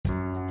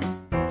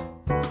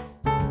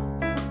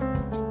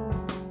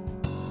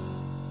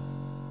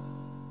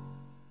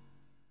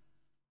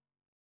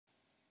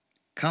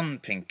Come,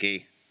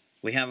 Pinky.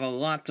 We have a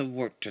lot of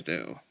work to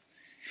do.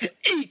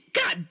 Eat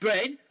God,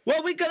 Brain! What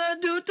are we gonna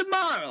do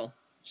tomorrow?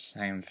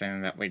 Same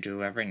thing that we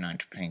do every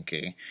night,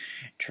 Pinky.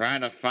 Try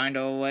to find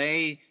a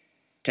way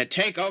to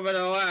take over the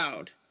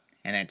world.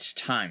 And it's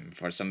time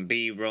for some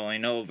B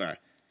rolling over.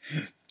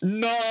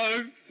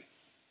 Narf!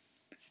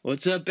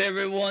 What's up,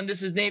 everyone?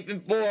 This is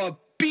Nathan for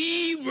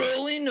B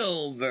Rolling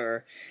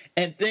Over.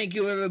 And thank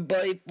you,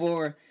 everybody,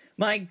 for,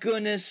 my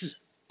goodness,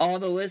 all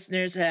the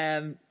listeners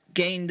have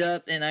gained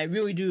up, and I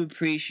really do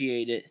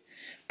appreciate it.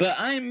 But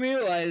I'm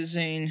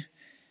realizing,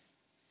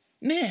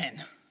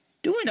 man,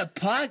 doing a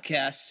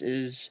podcast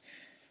is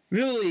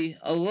really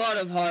a lot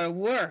of hard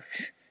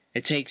work.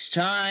 It takes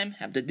time,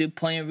 have to do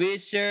plenty of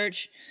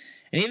research,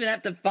 and even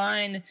have to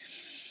find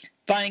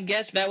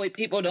guests. That way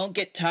people don't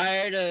get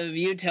tired of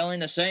you telling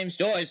the same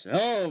stories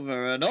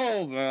over and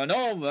over and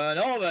over and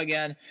over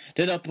again,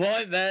 to the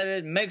point that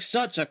it makes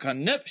such a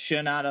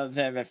conniption out of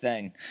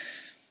everything.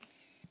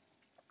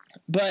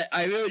 But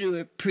I really do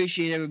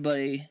appreciate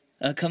everybody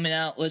coming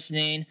out,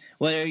 listening,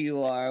 whether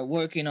you are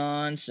working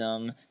on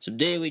some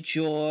daily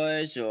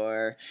chores,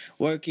 or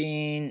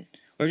working,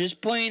 or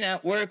just playing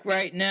at work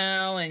right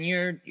now, and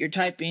you're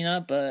typing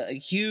up a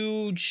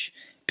huge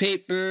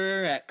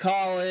paper at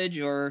college,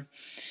 or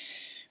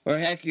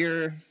heck,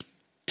 you're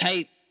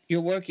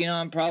working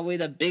on probably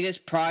the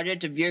biggest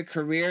project of your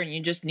career, and you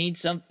just need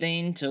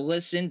something to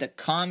listen to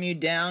calm you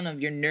down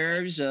of your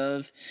nerves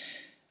of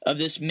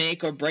this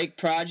make or break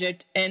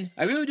project. And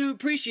I really do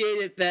appreciate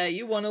it that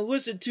you want to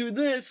listen to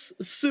this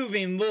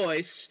soothing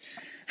voice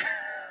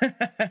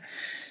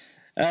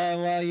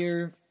while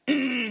you're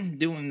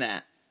doing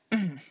that.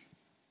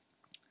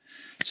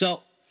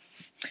 So,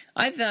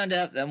 I found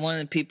out that one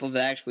of the people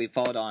that actually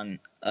followed on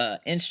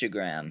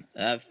Instagram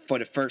for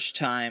the first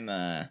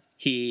time,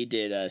 he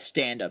did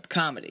stand-up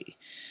comedy.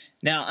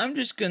 Now, I'm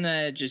just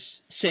gonna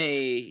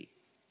say,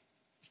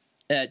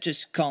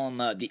 just call him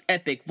the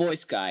Epic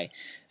Voice Guy.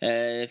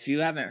 If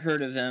you haven't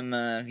heard of him,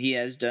 he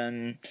has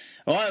done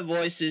a lot of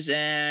voices,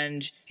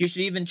 and you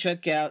should even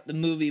check out the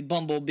movie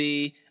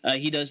Bumblebee.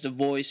 He does the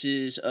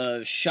voices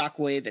of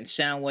Shockwave and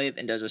Soundwave,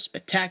 and does a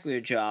spectacular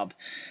job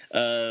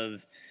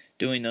of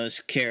doing those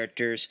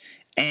characters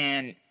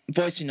and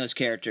voicing those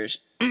characters.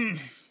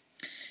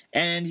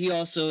 And he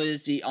also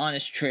is the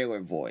Honest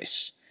Trailer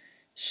voice.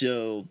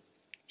 So,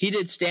 he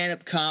did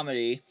stand-up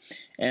comedy,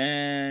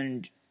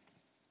 and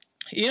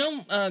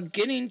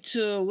getting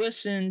to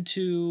listen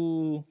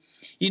to,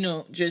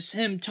 just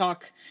him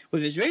talk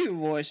with his regular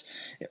voice,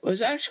 it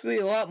was actually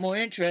a lot more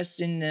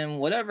interesting than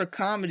whatever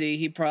comedy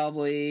he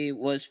probably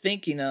was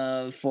thinking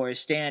of for his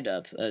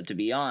stand-up, to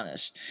be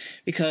honest.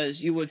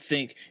 Because you would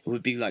think it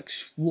would be like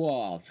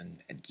suave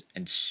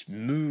and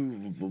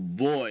smooth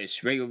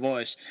voice, regular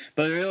voice.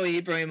 But really,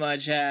 he pretty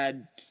much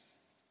had,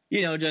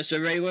 just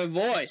a regular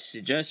voice.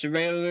 Just a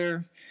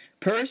regular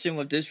person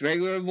with this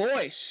regular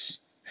voice.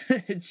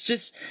 It's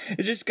just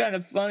kind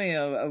of funny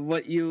of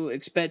what you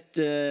expect,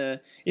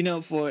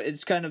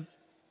 it's kind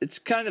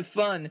of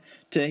fun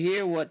to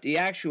hear what the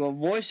actual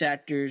voice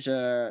actors'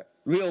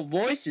 real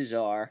voices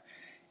are,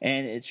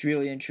 and it's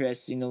really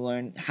interesting to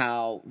learn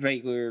how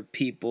regular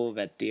people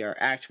that they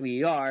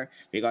actually are,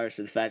 regardless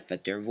of the fact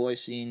that they're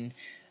voicing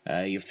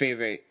your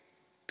favorite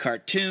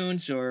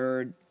cartoons,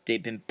 or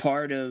they've been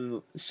part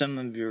of some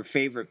of your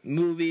favorite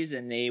movies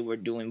and they were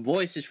doing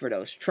voices for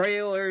those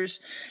trailers,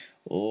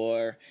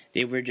 or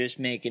they were just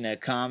making a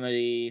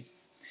comedy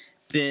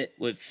bit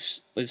with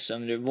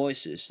some of their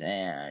voices,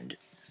 and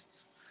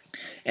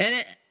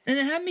it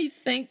had me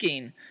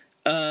thinking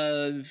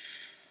of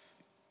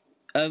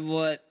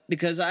what,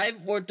 because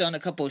I've worked on a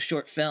couple of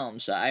short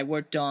films. I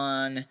worked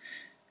on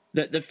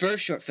the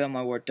first short film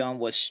I worked on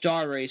was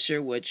Star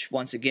Racer, which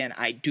once again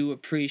I do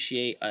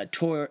appreciate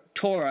Tora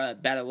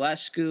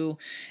Badalescu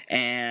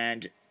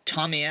and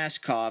Tommy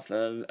Askoff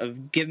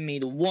of giving me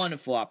the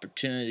wonderful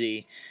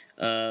opportunity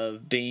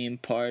of being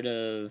part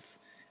of,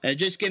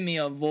 just give me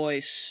a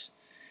voice.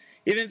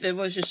 Even if it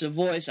was just a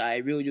voice, I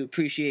really do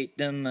appreciate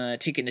them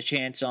taking a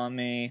chance on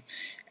me.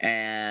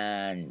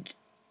 And,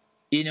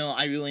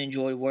 I really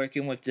enjoy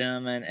working with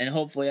them. And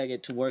hopefully I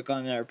get to work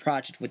on their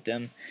project with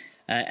them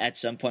at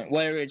some point.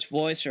 Whether it's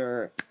voice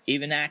or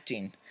even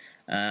acting.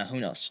 Who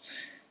knows.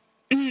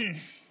 And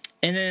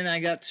then I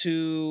got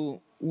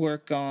to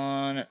work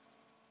on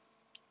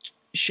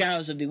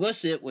Shadows of the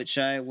Illicit, which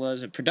I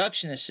was a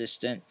production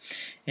assistant,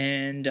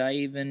 and I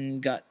even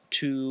got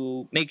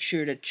to make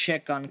sure to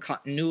check on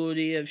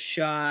continuity of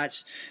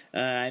shots.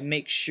 I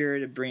make sure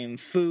to bring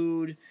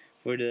food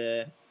for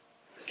the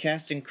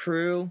cast and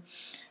crew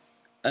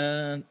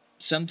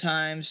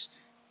sometimes,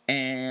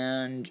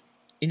 and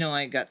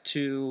I got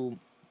to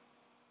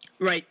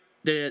write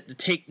the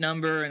take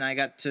number, and I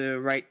got to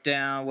write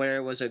down whether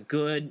it was a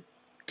good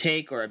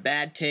take or a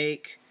bad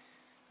take.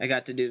 I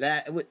got to do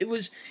that. It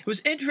was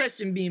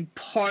interesting being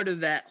part of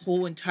that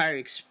whole entire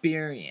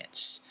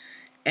experience,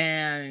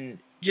 and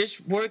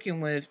just working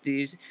with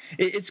these.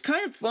 It's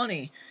kind of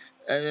funny.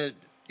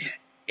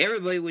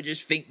 Everybody would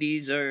just think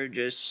these are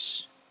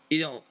just,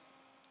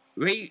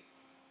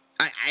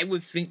 I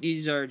would think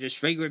these are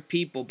just regular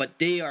people, but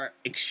they are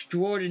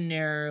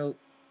extraordinarily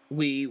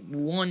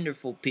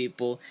wonderful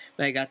people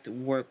that I got to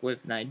work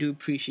with, and I do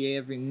appreciate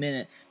every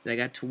minute that I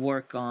got to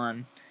work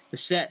on the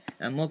set.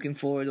 I'm looking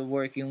forward to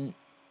working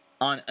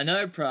on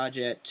another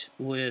project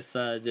with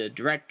the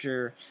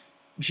director,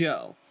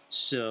 Joe.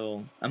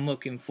 So I'm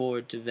looking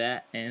forward to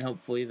that, and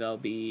hopefully that'll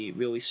be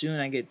really soon.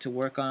 I get to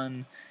work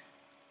on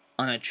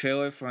a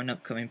trailer for an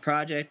upcoming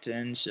project,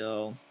 and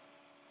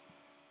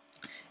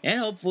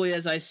hopefully,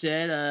 as I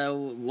said,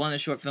 one of the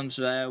short films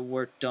that I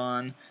worked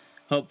on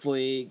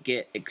hopefully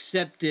get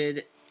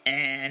accepted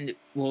and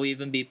will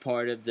even be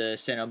part of the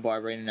Santa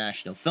Barbara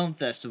International Film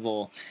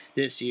Festival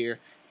this year.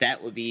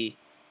 That would be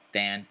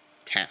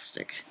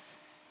fantastic.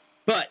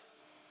 But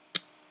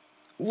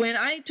when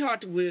I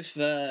talked with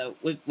the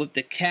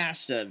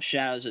cast of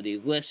Shadows of the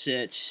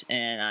Illicit,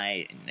 and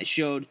I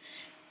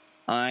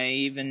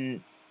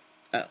even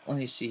let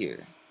me see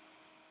here.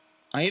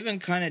 I even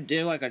kind of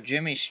did like a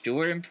Jimmy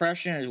Stewart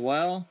impression as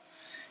well,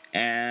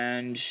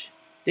 and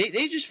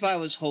they just thought it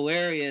was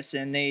hilarious,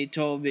 and they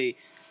told me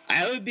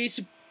I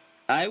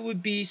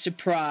would be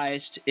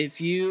surprised if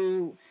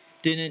you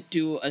didn't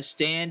do a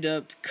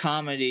stand-up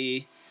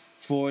comedy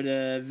for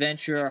the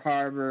Ventura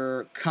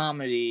Harbor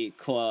Comedy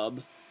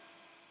Club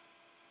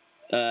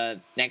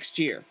next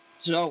year.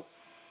 So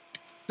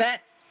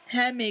that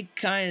had me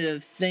kind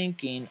of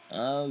thinking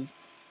of,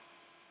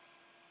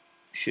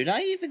 should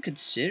I even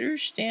consider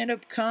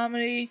stand-up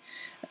comedy?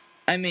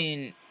 I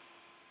mean,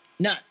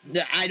 not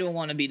that I don't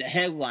want to be the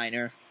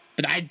headliner,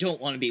 but I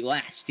don't want to be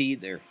last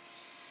either.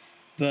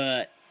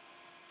 But,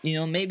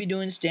 maybe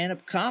doing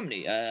stand-up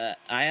comedy. I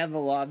have a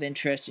lot of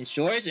interesting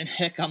stories, and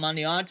heck, I'm on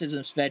the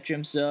autism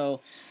spectrum, so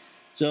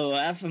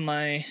half of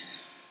my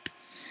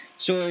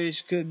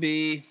stories could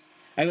be,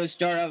 I would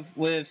start off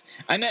with,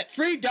 I met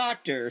 3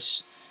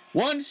 doctors.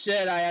 One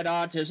said I had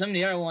autism,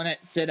 the other one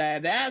said I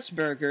have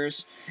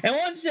Asperger's, and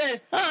one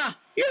said,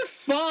 you're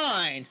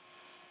fine.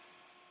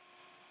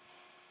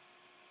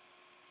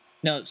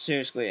 No,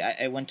 seriously,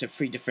 I went to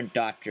 3 different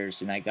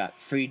doctors, and I got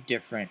 3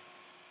 different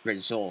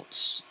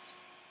results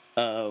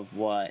of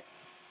what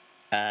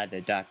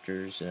the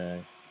doctors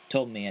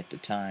told me at the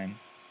time.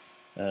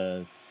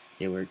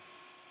 They were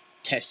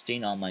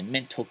testing on my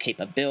mental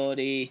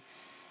capability.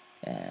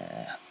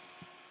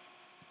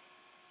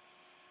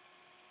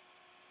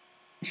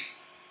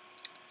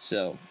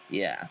 So,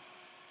 yeah.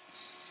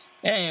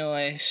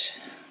 Anyways,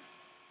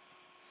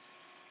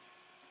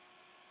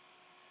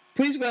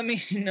 please let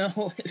me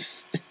know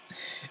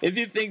if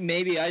you think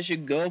maybe I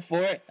should go for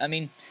it. I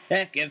mean,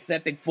 heck, if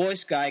Epic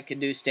Voice Guy can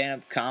do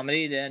stand-up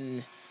comedy,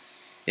 then,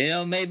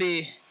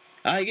 maybe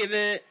I give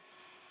it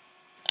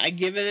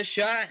a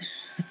shot.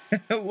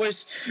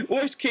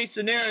 Worst case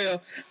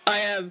scenario, I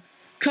have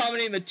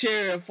comedy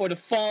material for the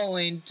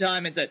following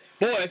time and said,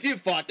 boy, if you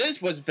thought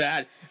this was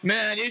bad,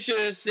 man, you should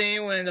have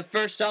seen when the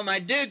first time I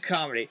did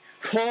comedy.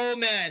 Oh,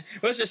 man,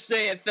 let's just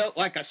say it felt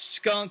like a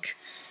skunk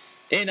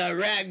in a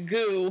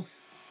ragu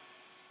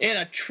in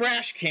a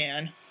trash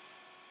can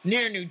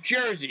near New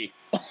Jersey.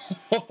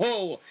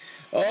 Oh,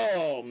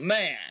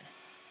 man.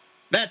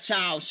 That's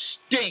how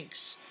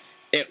stinks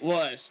it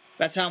was.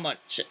 That's how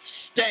much it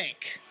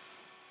stank.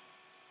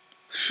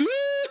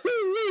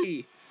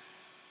 Woo-hoo-wee.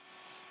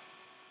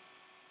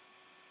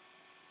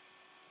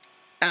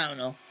 I don't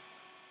know.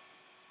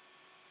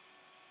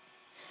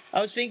 I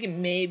was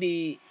thinking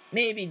maybe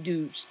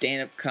do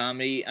stand-up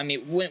comedy. I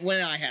mean,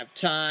 when I have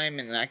time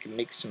and I can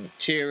make some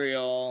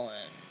material,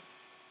 and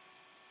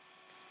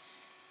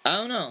I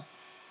don't know.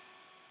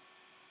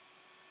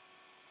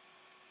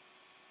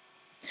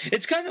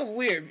 It's kind of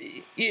weird,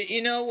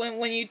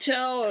 when you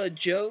tell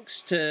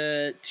jokes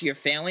to your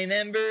family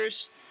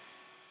members.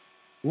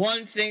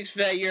 One thinks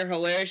that you're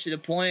hilarious to the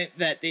point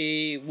that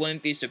they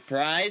wouldn't be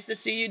surprised to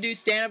see you do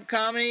stand-up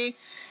comedy,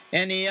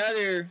 and the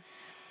other,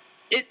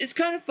 it's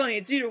kind of funny.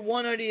 It's either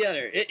one or the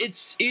other.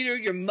 It's either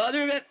your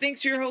mother that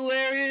thinks you're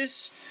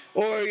hilarious,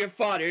 or your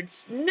father.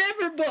 It's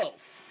never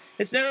both.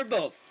 It's never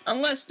both.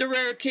 Unless the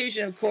rare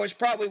occasion, of course,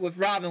 probably with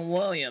Robin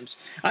Williams.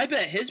 I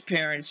bet his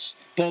parents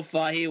both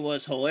thought he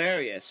was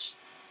hilarious.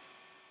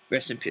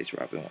 Rest in peace,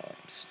 Robin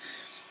Williams.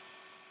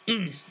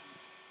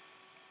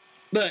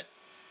 But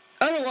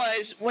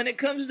otherwise, when it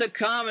comes to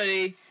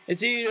comedy,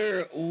 it's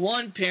either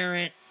one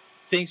parent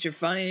thinks you're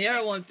funny, and the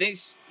other one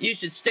thinks you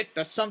should stick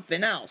to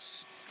something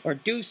else, or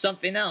do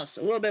something else,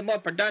 a little bit more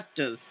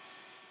productive.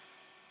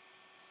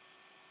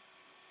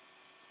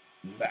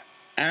 But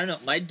I don't know,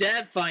 my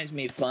dad finds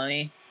me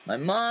funny. My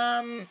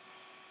mom,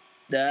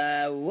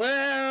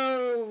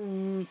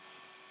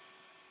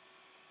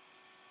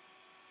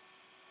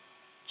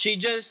 she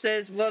just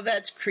says, well,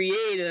 that's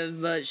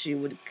creative, but she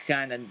would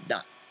kind of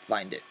not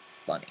find it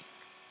funny.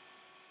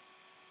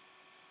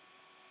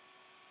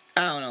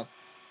 I don't know.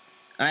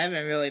 I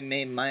haven't really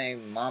made my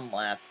mom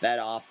laugh that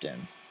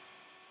often.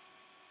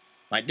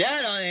 My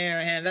dad, on the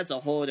other hand, that's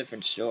a whole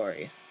different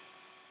story.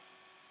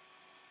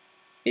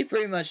 He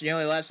pretty much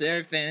nearly laughs at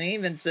everything, and he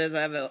even says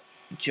I have a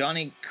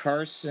Johnny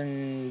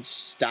Carson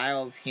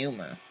style of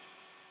humor.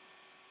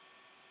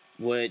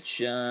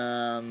 which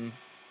I'm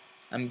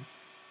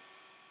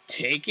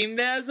taking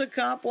that as a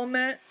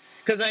compliment,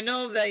 because I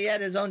know that he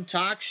had his own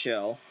talk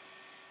show,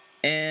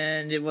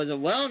 and it was a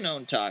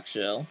well-known talk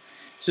show,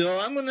 so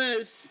I'm going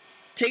to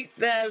take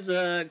that as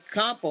a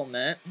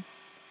compliment.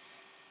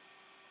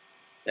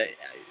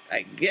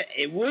 I get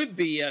it would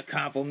be a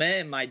compliment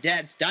in my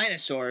dad's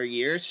dinosaur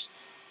years.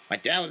 My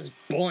dad was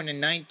born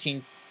in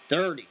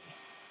 1930.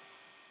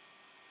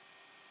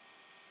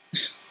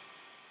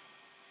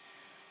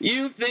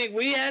 You think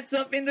we had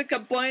something to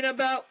complain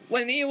about?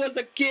 When he was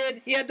a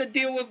kid, he had to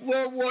deal with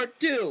World War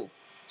II.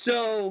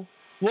 So,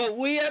 what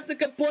we have to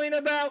complain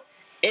about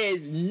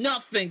is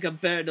nothing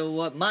compared to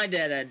what my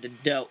dad had to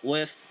deal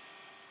with.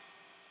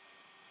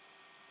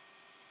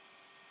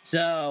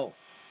 So,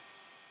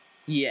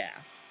 yeah.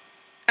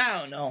 I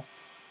don't know.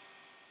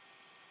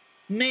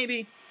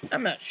 Maybe.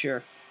 I'm not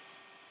sure.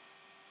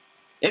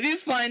 If you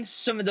find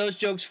some of those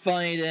jokes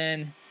funny,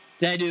 then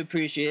I do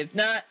appreciate it. If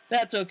not,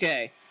 that's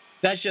okay.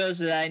 That shows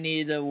that I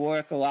need to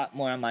work a lot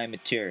more on my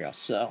material,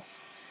 so.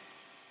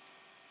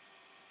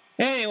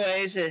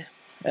 Anyways,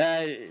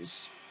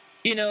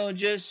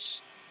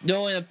 just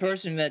knowing a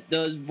person that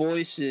does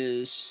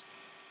voices,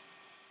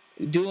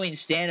 doing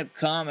stand-up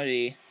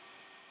comedy,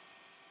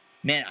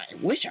 man, I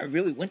wish I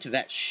really went to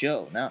that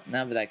show, now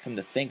that I come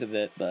to think of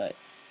it, but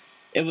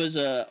it was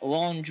a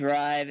long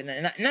drive,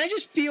 and I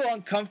just feel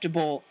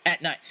uncomfortable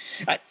at night.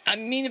 I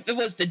mean, if it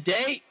was the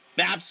day,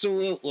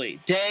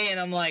 absolutely. Day, and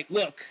I'm like,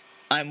 look,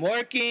 I'm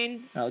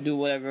working, I'll do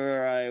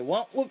whatever I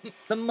want with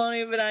the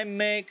money that I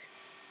make.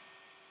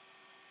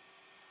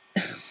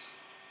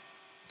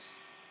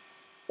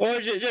 Or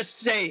just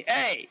say,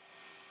 hey,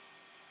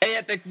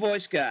 epic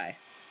voice guy.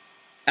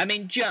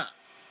 John.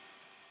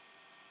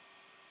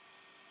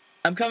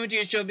 I'm coming to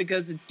your show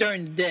because it's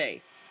during the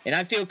day, and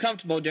I feel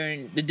comfortable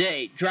during the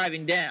day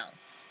driving down.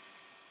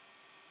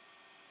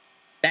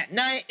 At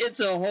night, it's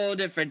a whole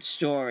different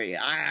story.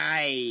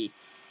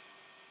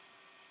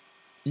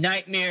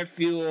 Nightmare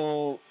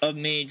fuel of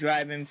me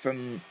driving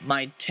from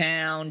my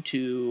town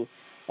to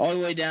all the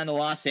way down to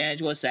Los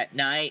Angeles at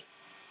night.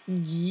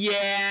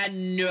 Yeah,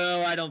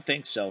 no, I don't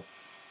think so.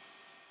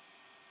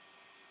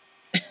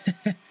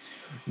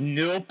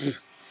 Nope.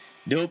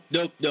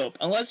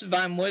 Unless if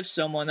I'm with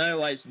someone,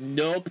 otherwise,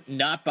 nope,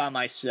 not by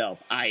myself.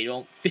 I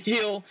don't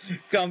feel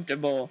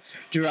comfortable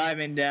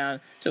driving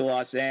down to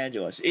Los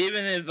Angeles.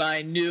 Even if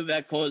I knew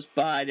that close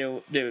by,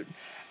 nope.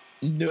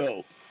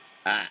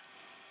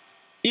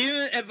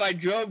 Even if I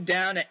drove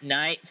down at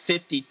night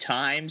 50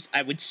 times,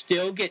 I would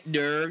still get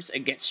nerves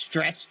and get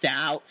stressed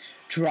out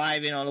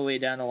driving all the way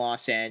down to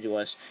Los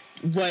Angeles,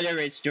 whether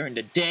it's during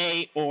the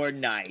day or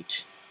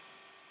night.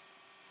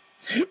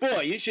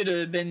 Boy, you should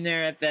have been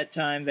there at that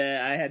time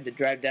that I had to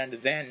drive down to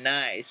Van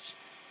Nuys.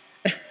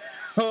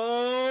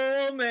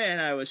 Oh, man,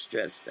 I was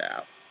stressed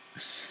out.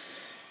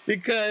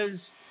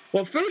 Because,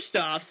 well, first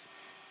off,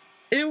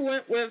 it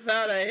went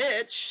without a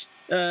hitch.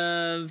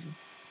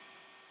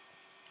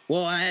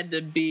 I had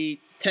to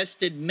be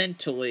tested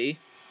mentally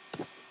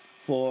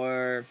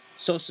for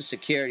Social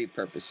Security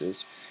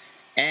purposes.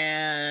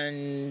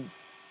 And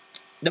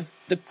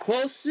the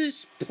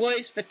closest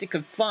place that they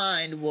could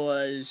find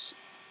was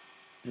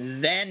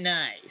Van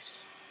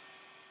Nuys.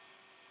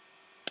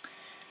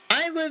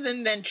 I live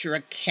in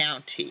Ventura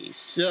County,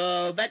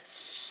 so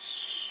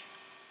that's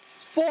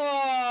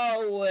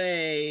far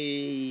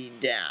way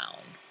down.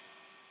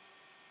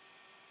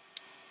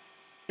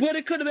 But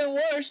it could have been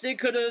worse. They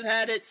could have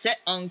had it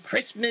set on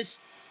Christmas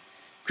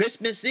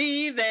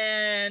Eve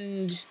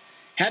and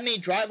had me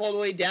drive all the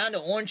way down to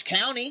Orange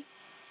County.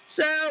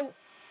 So,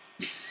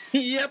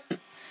 yep,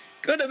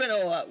 could have been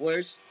a lot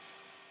worse.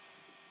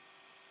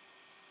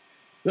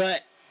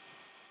 But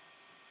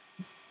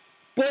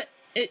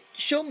it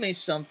showed me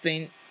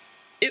something.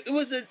 It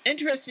was an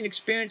interesting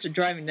experience of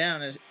driving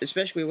down,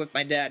 especially with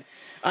my dad.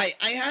 I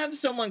have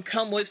someone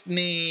come with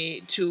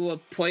me to a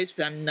place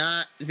that I'm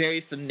not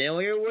very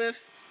familiar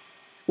with.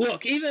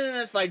 Look, even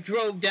if I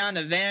drove down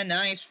to Van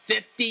Nuys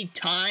 50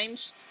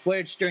 times,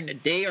 whether it's during the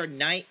day or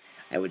night,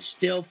 I would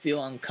still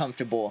feel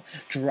uncomfortable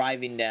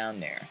driving down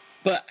there.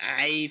 But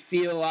I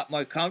feel a lot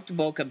more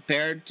comfortable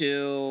compared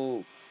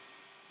to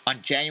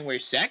on January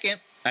 2nd.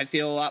 I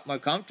feel a lot more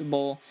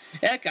comfortable.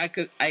 Heck, I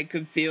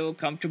could feel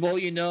comfortable,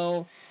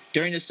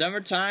 during the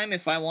summertime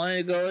if I wanted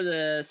to go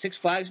to Six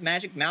Flags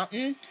Magic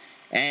Mountain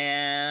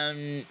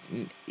and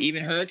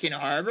even Hurricane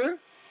Harbor,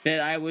 that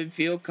I would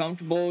feel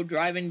comfortable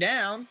driving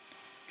down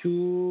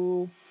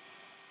to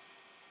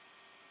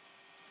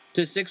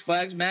Six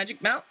Flags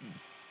Magic Mountain.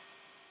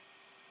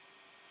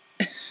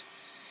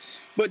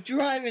 But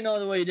driving all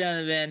the way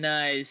down to Van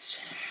Nuys,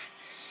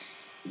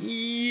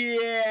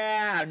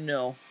 yeah,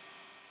 no.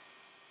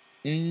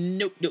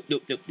 Nope.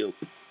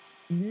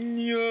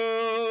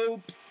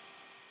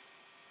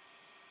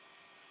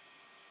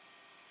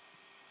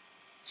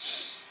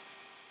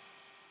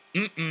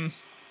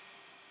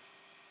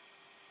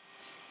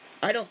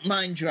 I don't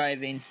mind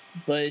driving,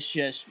 but it's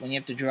just when you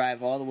have to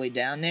drive all the way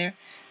down there.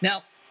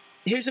 Now,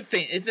 here's the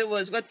thing. If it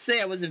was, let's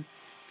say I was in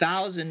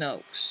Thousand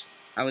Oaks.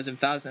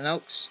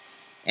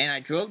 and I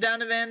drove down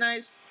to Van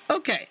Nuys,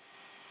 okay.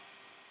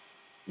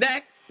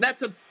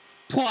 That's a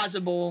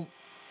plausible,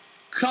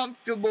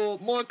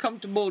 more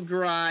comfortable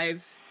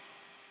drive.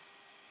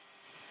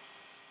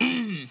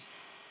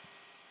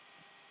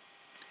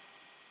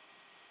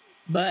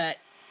 But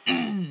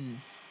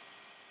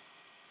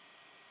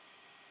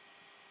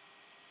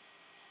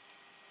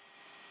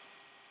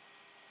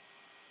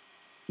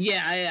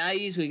yeah, I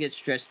easily get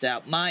stressed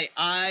out. My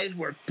eyes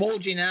were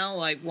bulging out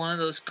like one of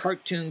those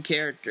cartoon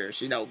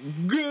characters, you know.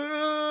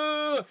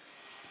 Gah!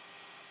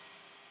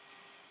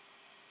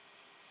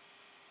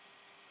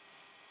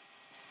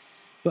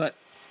 But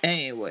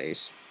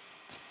anyways.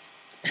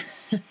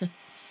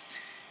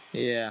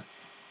 Yeah.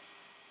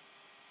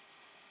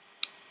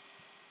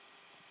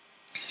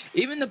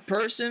 Even the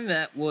person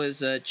that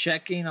was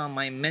checking on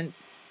my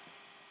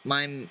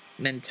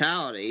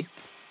mentality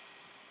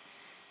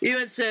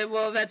even said,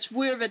 well, that's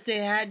weird that they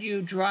had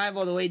you drive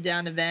all the way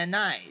down to Van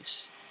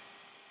Nuys.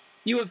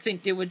 You would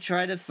think they would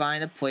try to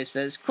find a place that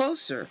is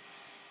closer.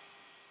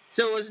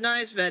 So it was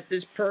nice that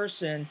this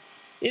person,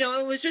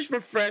 it was just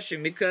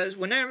refreshing, because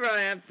whenever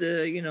I have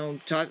to,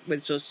 talk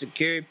with Social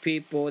Security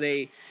people,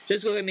 they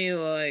just look at me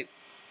like,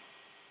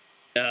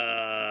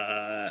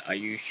 are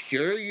you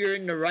sure you're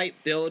in the right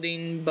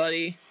building,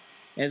 buddy?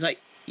 And it's like,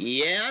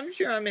 yeah, I'm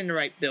sure I'm in the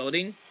right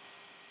building.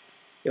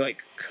 You're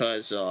like,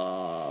 'cause,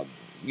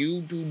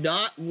 you do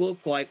not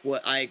look like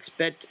what I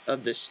expect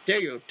of the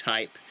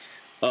stereotype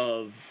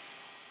of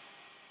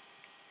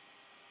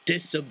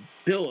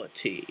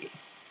disability.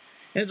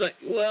 And it's like,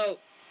 well,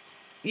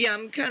 yeah,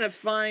 I'm kind of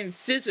fine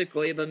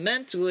physically, but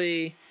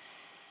mentally,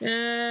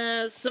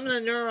 some of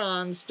the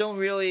neurons don't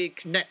really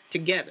connect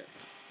together.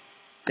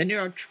 The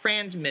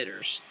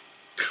neurotransmitters.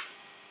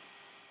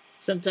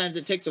 Sometimes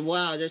it takes a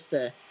while just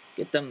to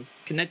get them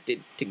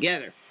connected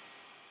together.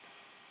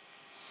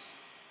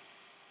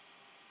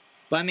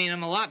 But I mean,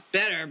 I'm a lot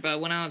better. But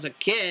when I was a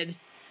kid,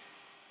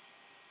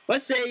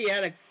 let's say we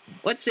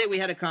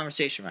had a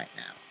conversation right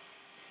now,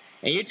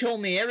 and you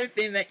told me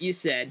everything that you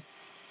said.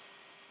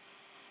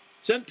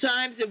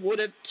 Sometimes it would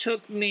have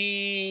took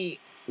me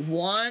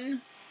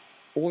 1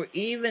 or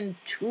even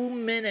 2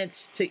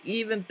 minutes to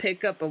even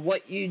pick up of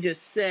what you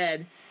just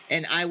said,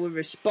 and I would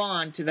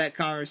respond to that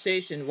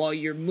conversation while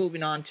you're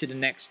moving on to the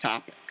next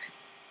topic.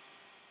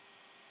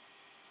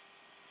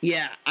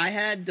 Yeah, I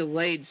had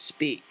delayed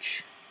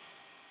speech.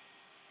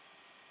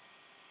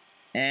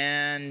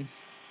 And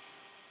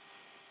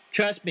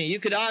trust me, you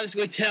could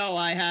obviously tell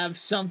I have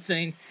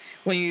something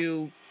when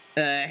you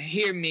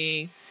hear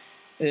me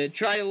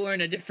try to learn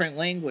a different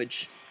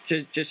language.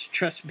 Just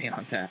trust me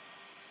on that.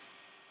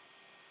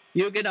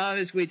 You can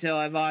obviously tell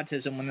I have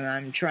autism when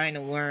I'm trying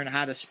to learn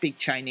how to speak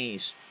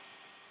Chinese.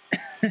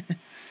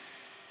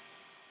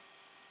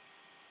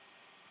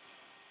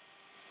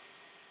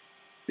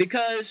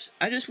 Because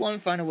I just want to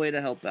find a way to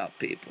help out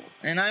people.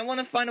 And I want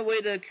to find a way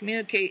to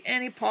communicate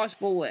any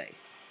possible way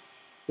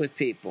with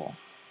people.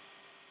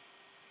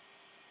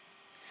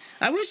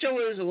 I wish I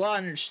was a lot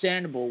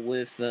understandable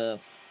with the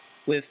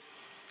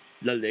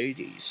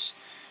ladies.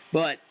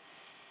 But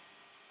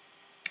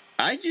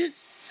I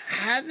just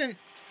haven't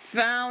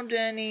found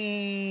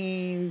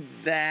any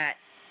that...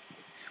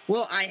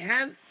 Well, I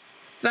have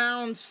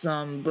found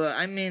some, but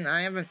I mean,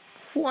 I haven't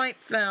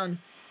quite found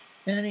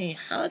any...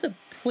 How to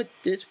put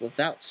this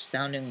without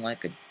sounding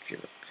like a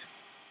jerk?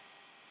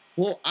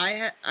 Well,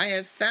 I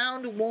have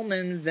found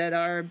women that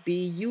are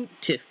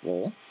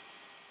beautiful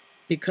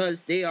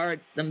because they are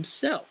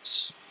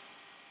themselves.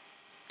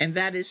 And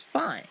that is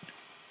fine.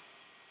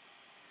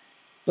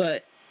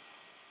 But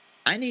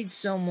I need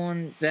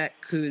someone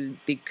that could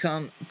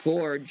become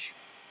gorge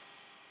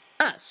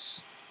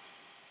us.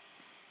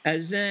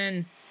 As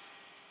in,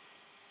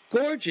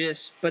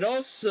 gorgeous, but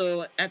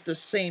also at the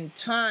same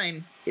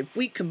time, if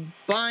we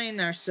combine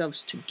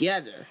ourselves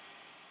together,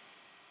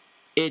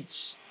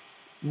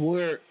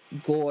 we're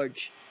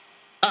gorge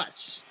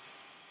us.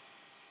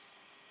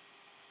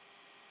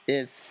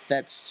 If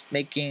that's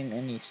making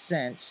any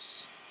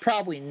sense.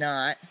 Probably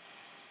not.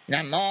 And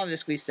I'm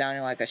obviously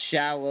sounding like a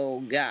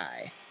shallow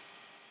guy.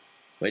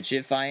 Which,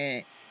 if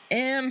I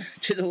am,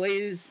 to the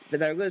ladies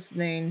that are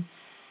listening,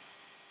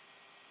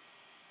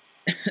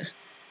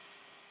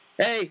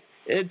 hey,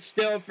 it's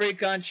still a free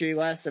country.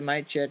 Last time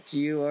I checked,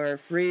 you are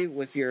free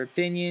with your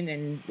opinion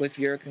and with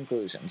your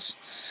conclusions.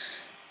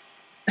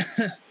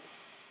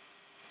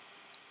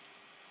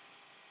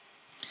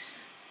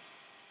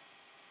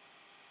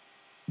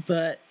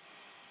 But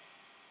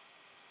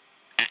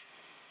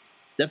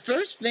the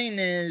first thing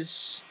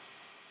is,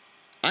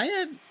 I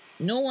have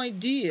no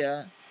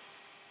idea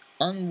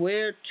on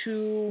where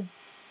to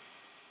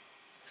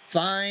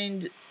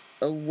find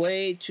a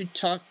way to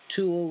talk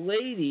to a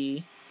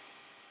lady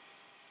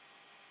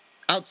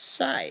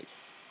outside.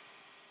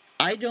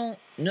 I don't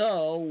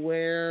know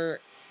where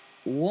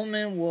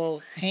women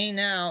will hang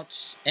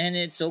out and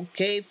it's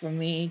okay for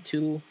me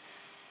to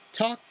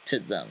talk to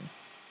them.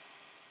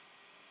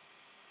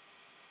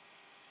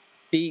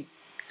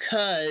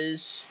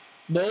 Because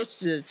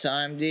most of the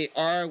time they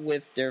are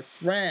with their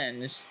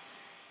friends,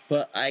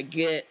 but I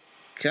get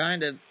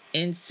kind of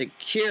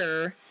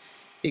insecure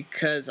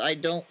because I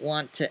don't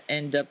want to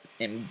end up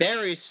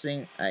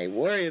embarrassing. I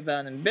worry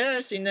about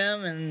embarrassing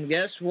them, and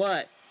guess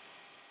what?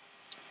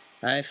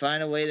 I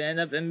find a way to end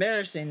up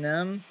embarrassing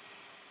them,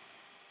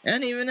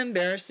 and even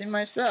embarrassing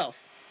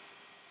myself.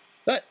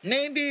 But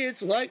maybe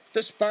it's like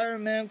the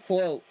Spider-Man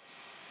quote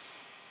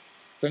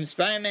from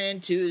Spider-Man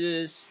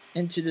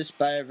into the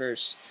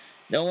Spider-Verse.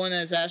 No one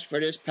has asked for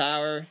this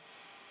power,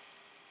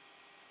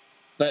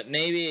 but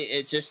maybe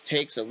it just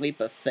takes a leap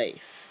of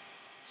faith.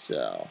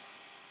 So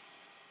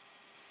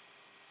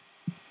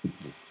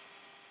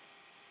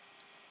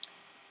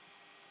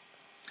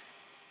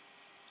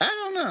I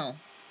don't know.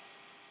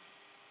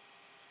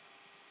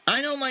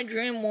 I know my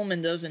dream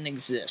woman doesn't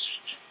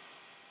exist.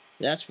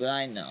 That's what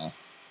I know.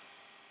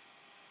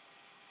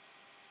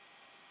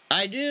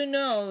 I do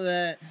know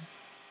that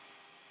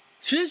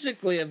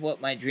physically of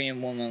what my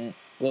dream woman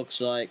looks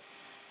like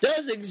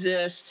does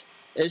exist.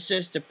 It's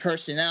just the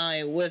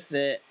personality with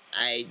it.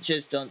 I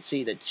just don't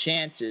see the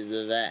chances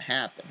of that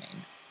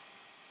happening.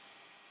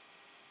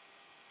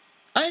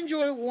 I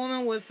enjoy a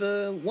woman with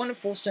a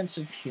wonderful sense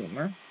of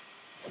humor.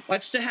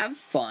 Likes to have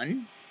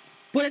fun,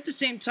 but at the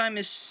same time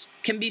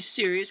can be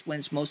serious when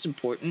it's most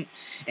important,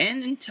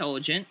 and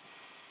intelligent.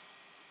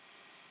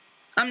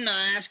 I'm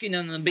not asking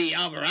them to be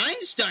Albert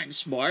Einstein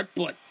smart,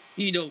 but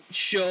you don't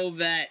show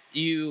that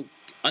you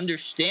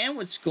understand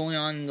what's going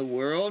on in the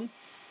world.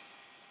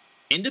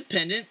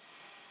 Independent.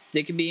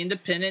 They can be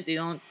independent. They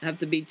don't have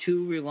to be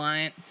too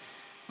reliant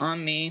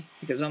on me,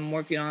 because I'm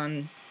working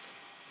on,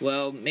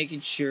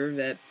 making sure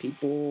that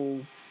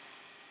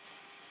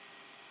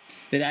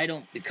I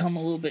don't become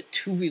a little bit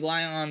too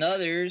reliant on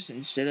others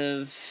instead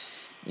of,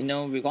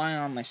 relying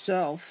on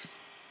myself.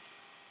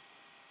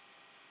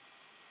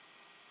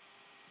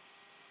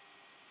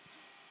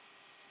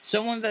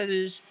 Someone that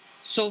is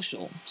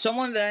social.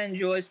 Someone that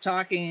enjoys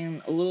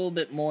talking a little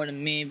bit more to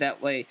me.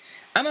 That way,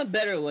 I'm a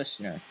better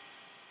listener.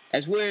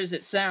 As weird as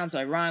it sounds,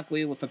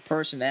 ironically, with a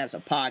person that has a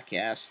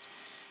podcast,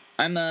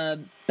 I'm a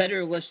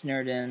better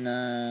listener than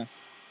a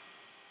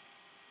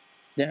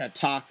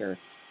talker.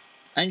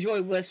 I enjoy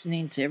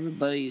listening to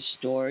everybody's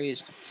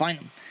stories. I find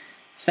them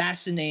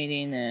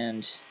fascinating,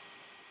 and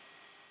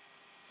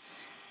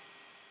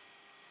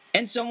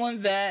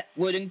someone that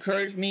would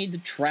encourage me to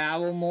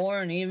travel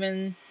more and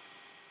even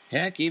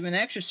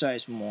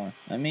exercise more.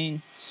 I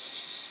mean,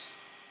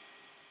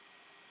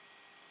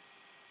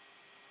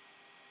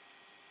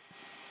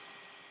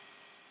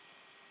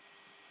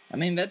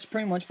 that's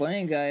pretty much what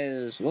any guy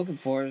is looking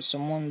for.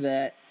 Someone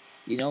that,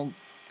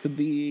 could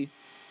be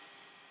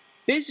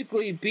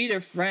basically be their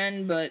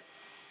friend, but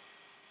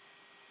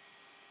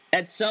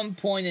at some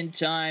point in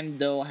time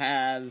they'll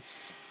have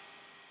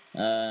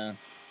how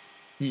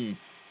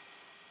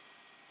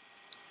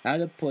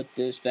to put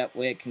this that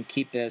way I can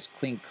keep it as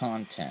clean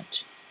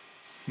content.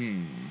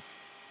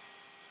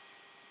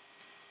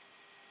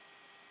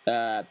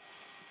 At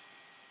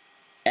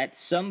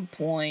some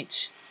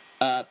point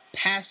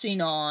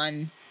passing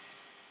on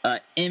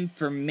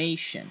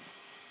information.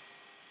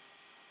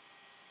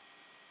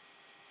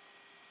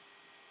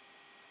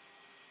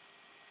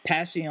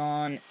 Passing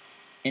on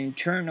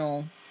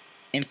internal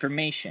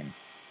information.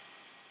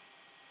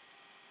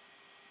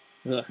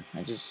 Ugh,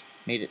 I just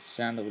made it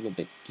sound a little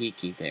bit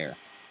geeky there.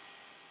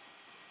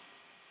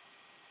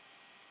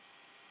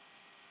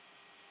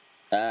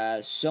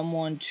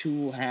 Someone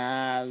to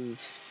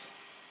have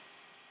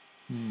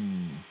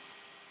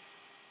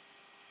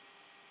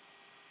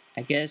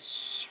I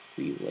guess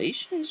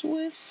relations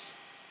with?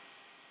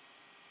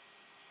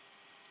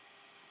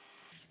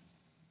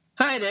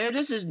 Hi there,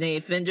 this is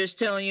Nathan, just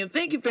telling you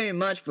thank you very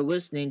much for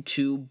listening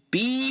to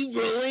Be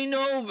Rolling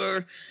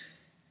Over.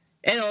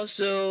 And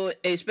also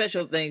a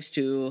special thanks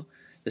to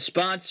the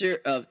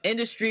sponsor of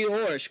Industry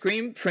Horror,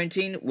 Screen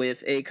Printing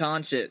with a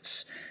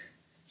Conscience,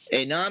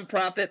 a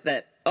nonprofit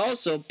that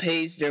also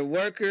pays their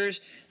workers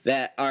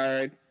that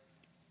are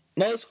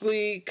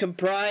mostly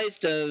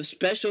comprised of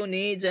special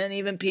needs and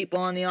even people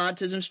on the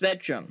autism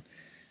spectrum.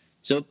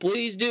 So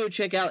please do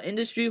check out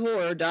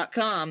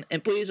industryhorror.com,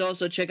 and please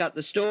also check out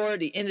the store,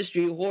 the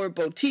Industry Horror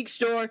Boutique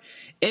store,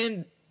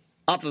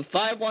 off of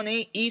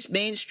 518 East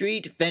Main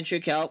Street, Ventura,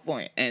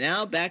 California. And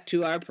now back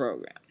to our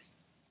program.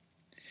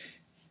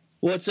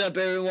 What's up,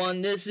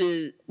 everyone?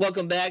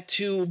 Welcome back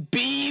to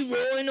Be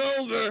Rolling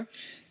Over,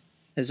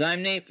 as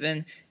I'm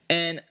Nathan,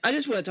 and I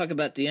just want to talk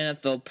about the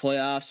NFL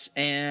playoffs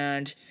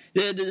and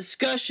the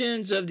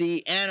discussions of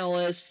the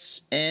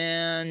analysts,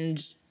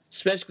 and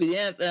especially the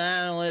NFL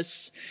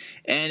analysts,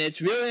 and it's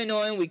really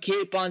annoying. We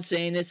keep on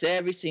saying this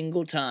every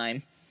single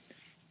time.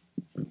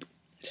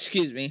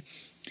 Excuse me.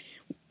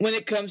 When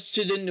it comes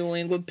to the New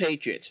England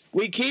Patriots,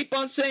 we keep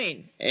on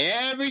saying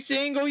every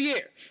single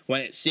year,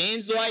 when it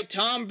seems like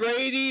Tom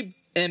Brady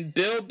and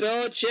Bill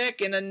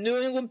Belichick and the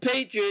New England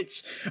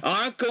Patriots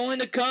aren't going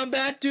to come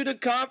back to the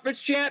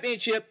conference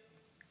championship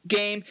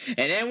game,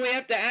 and then we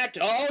have to act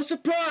all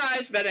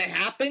surprised that it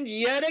happened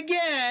yet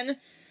again.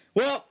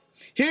 Well,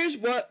 here's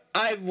what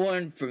I've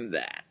learned from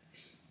that.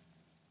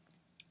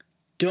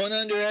 Don't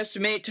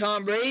underestimate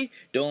Tom Brady.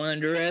 Don't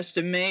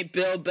underestimate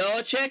Bill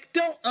Belichick.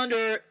 Don't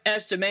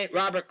underestimate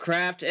Robert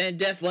Kraft. And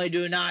definitely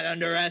do not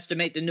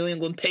underestimate the New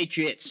England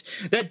Patriots.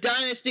 The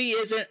dynasty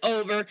isn't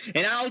over,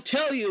 and I'll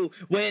tell you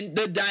when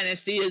the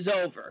dynasty is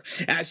over.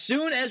 As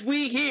soon as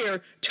we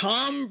hear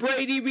Tom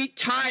Brady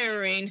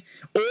retiring,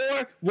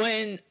 or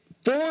when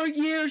 4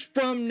 years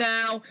from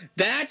now,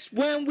 that's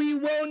when we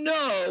will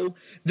know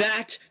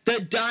that the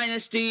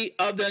dynasty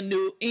of the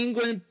New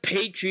England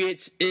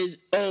Patriots is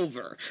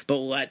over. But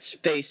let's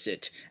face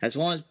it, as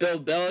long as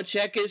Bill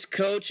Belichick is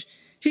coach,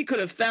 he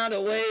could have found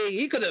a way.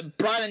 He could have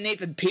brought in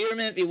Nathan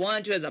Peterman if he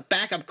wanted to as a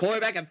backup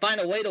quarterback and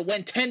find a way to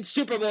win 10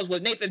 Super Bowls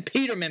with Nathan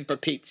Peterman, for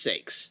Pete's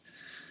sakes.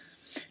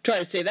 Try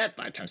to say that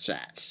 5 times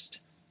fast.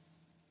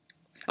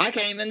 I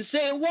can't even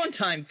say it 1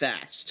 time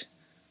fast.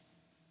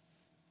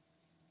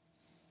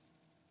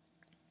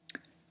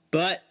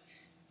 But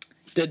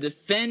the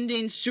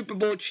defending Super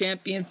Bowl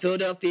champion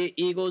Philadelphia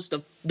Eagles,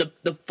 the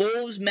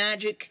Foles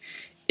magic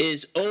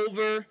is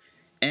over,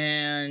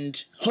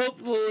 and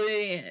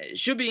hopefully it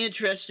should be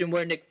interesting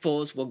where Nick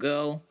Foles will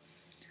go.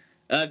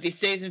 If he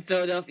stays in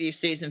Philadelphia, he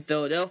stays in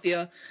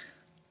Philadelphia.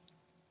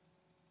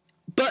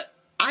 But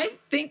I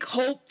think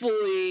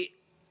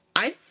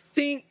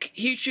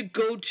he should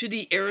go to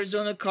the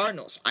Arizona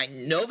Cardinals. I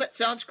know that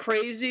sounds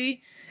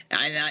crazy,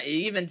 and it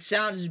even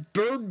sounds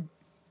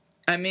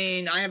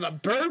I have a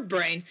bird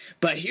brain,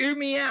 but hear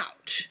me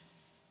out.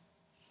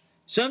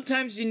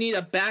 Sometimes you need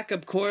a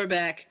backup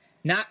quarterback,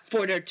 not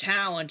for their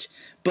talent,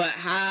 but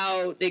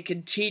how they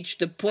can teach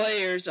the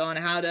players on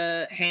how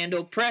to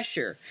handle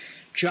pressure.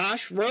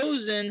 Josh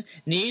Rosen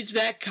needs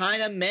that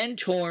kind of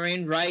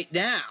mentoring right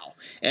now.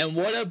 And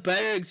what a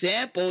better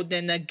example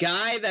than the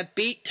guy that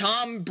beat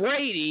Tom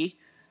Brady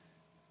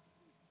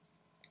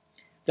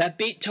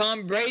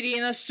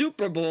in a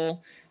Super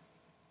Bowl,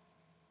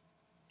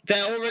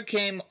 that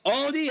overcame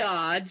all the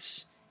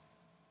odds,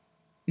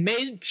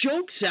 made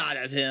jokes out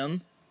of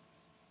him.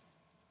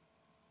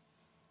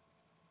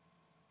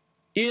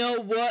 You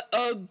know, what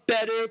a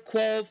better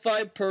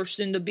qualified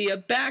person to be a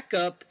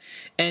backup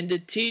and to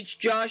teach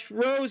Josh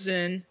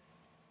Rosen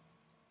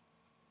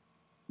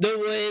the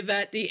way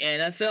that the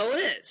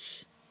NFL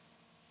is.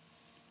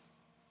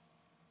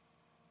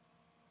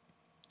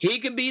 He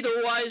could be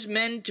the wise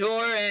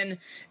mentor,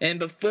 and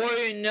before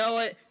you know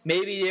it,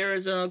 maybe the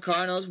Arizona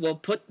Cardinals will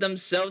put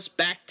themselves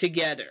back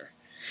together.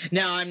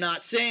 Now, I'm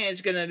not saying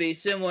it's going to be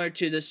similar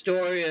to the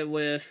story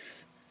with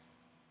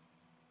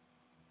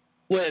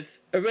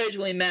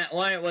originally Matt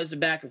Leinart was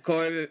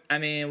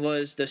the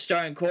was the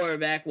starting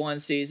quarterback one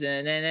season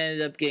and then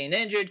ended up getting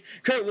injured.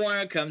 Kurt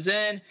Warner comes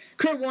in.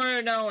 Kurt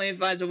Warner not only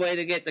finds a way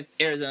to get the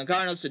Arizona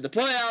Cardinals to the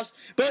playoffs,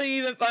 but he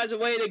even finds a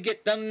way to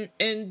get them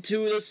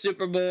into the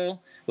Super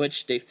Bowl,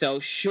 which they fell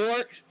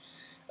short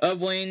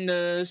of winning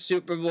the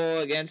Super Bowl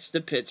against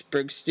the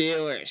Pittsburgh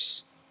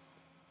Steelers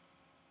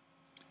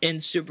in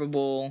Super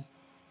Bowl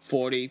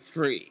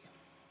 43.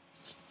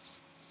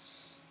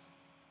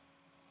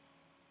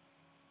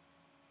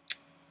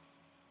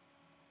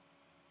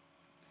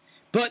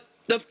 But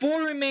the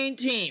 4 remaining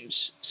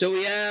teams, so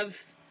we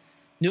have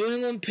New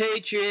England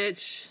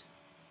Patriots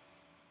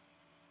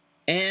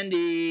and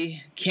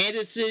the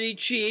Kansas City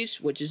Chiefs,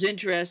 which is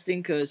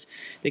interesting because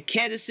the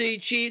Kansas City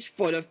Chiefs,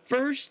 for the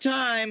first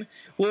time,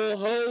 will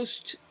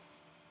host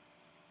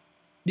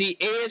the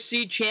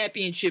AFC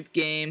Championship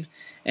game,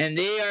 and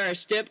they are a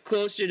step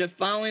closer to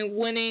finally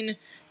winning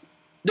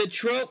the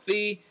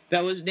trophy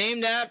that was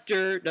named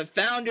after the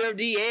founder of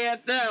the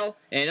AFL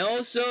and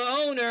also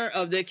owner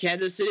of the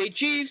Kansas City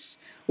Chiefs,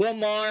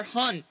 Lamar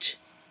Hunt.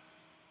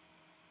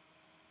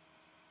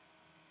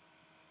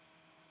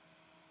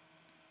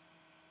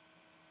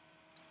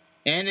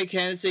 And the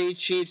Kansas City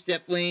Chiefs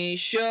definitely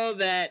show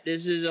that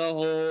this is a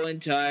whole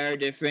entire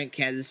different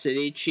Kansas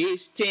City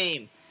Chiefs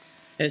team,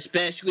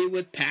 especially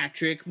with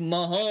Patrick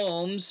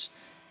Mahomes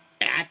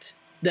at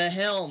the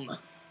helm.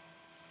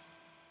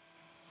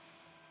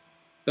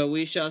 But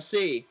we shall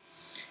see.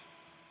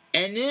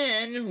 And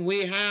then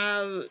we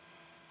have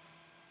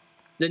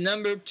the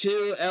number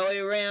 2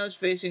 LA Rams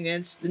facing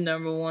against the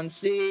number 1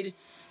 seed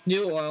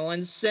New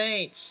Orleans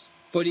Saints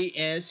for the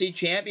NFC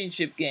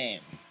Championship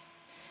game.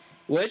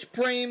 Which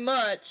pretty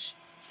much,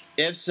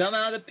 if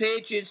somehow the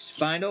Patriots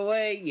find a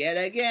way yet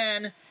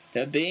again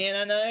to be in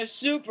another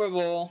Super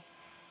Bowl,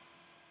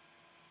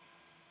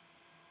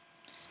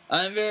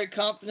 I'm very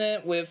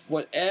confident with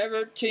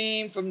whatever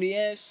team from the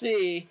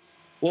NFC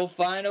will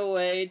find a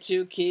way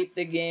to keep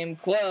the game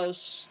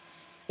close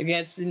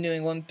against the New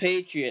England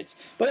Patriots.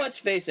 But let's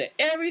face it,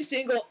 every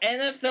single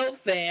NFL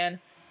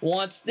fan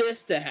wants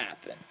this to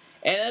happen.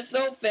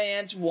 NFL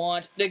fans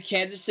want the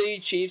Kansas City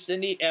Chiefs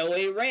and the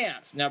LA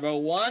Rams. Number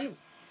 1,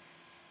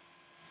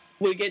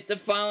 we get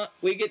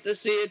to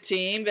see a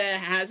team that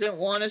hasn't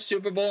won a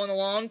Super Bowl in a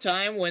long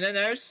time win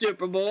another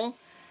Super Bowl,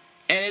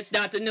 and it's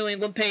not the New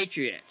England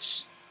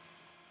Patriots.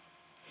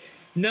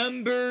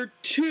 Number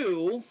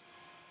 2,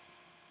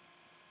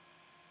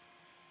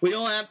 we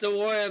don't have to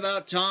worry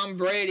about Tom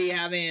Brady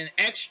having an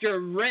extra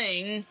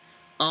ring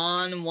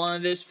on one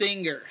of his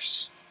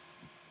fingers.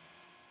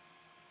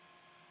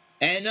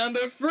 And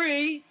number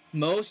 3,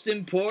 most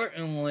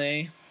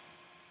importantly,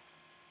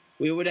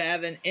 we would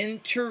have an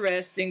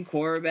interesting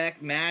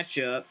quarterback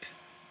matchup,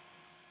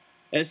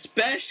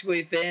 especially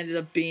if it ended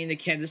up being the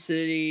Kansas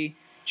City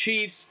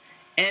Chiefs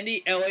and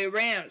the LA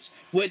Rams,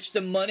 which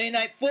the Monday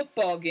Night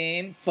Football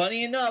game,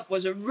 funny enough,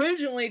 was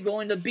originally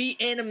going to be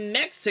in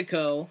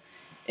Mexico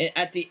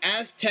at the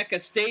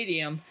Azteca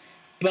Stadium,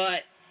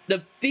 but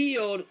the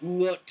field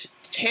looked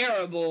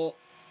terrible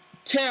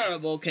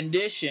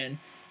condition,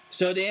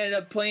 so they ended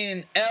up playing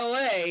in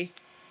LA,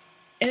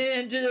 and it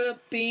ended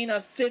up being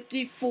a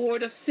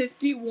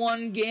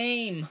 54-51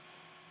 game.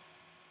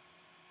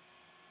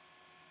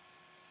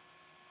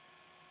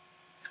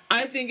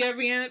 I think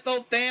every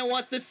NFL fan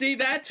wants to see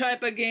that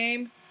type of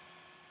game.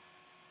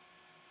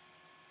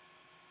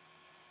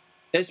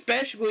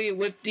 Especially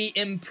with the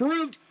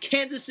improved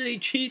Kansas City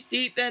Chiefs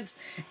defense,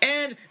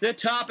 and to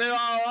top it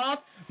all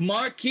off,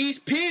 Marquise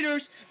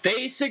Peters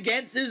face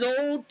against his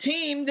old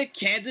team, the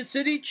Kansas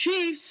City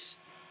Chiefs.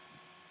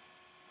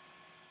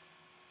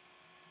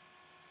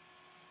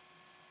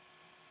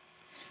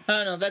 I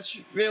don't know, that's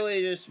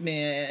really just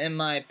me, in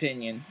my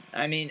opinion.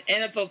 I mean,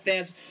 NFL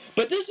fans,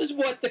 but this is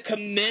what the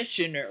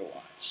commissioner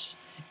wants.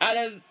 Out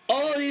of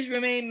all these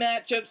remaining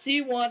matchups,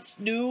 he wants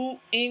New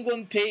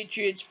England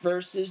Patriots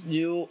versus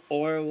New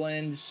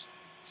Orleans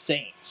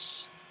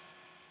Saints.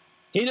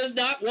 He does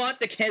not want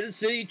the Kansas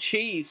City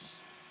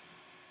Chiefs.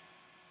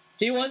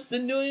 He wants the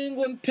New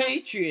England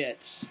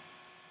Patriots.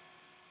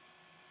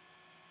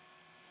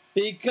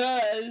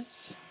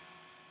 Because,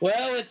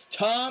 well, it's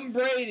Tom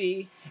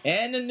Brady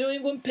and the New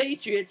England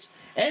Patriots,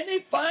 and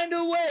they find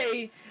a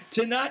way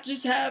to not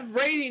just have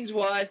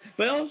ratings-wise,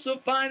 but also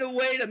find a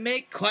way to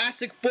make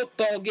classic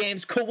football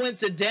games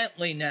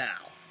coincidentally now.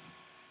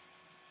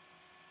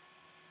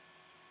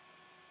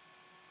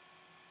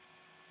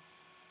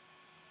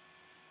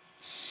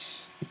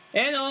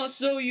 And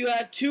also, you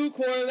have 2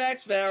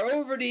 quarterbacks that are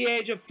over the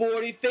age of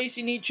 40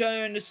 facing each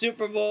other in the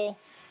Super Bowl,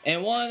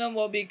 and one of them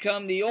will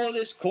become the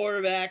oldest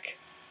quarterback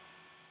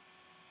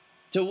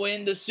to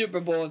win the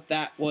Super Bowl if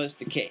that was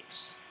the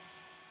case.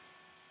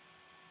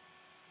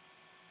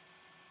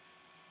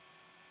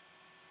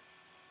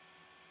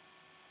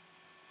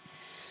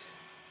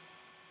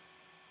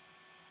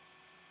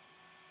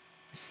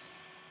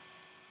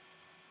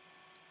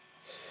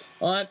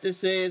 All I have to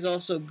say is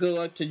also good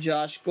luck to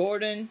Josh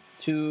Gordon,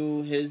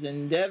 to his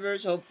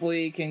endeavors.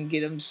 Hopefully he can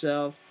get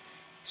himself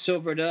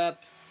sobered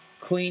up,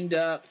 cleaned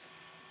up,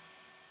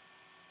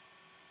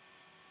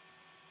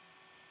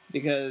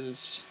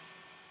 because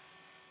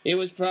it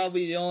was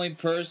probably the only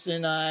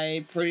person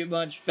I pretty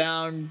much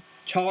found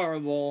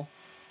tolerable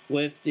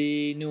with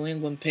the New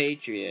England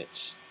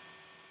Patriots.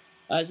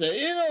 I said,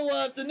 you know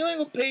what, the New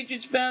England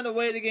Patriots found a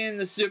way to get in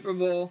the Super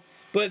Bowl,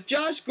 but if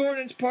Josh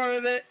Gordon's part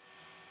of it,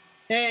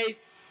 hey,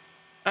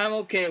 I'm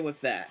okay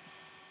with that.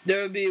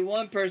 There would be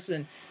one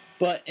person,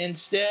 but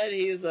instead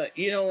he's like,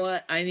 you know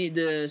what, I need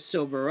to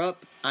sober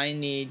up, I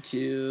need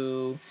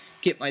to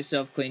get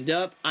myself cleaned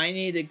up, I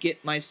need to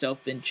get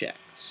myself in check.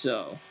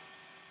 So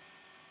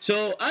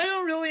I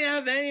don't really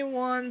have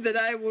anyone that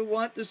I would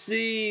want to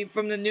see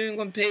from the New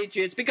England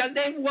Patriots because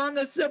they've won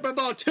the Super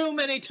Bowl too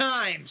many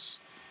times.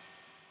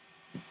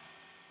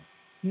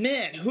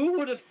 Man, who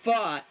would have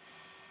thought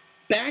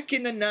back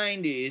in the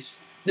 90s,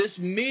 this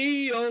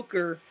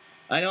mediocre,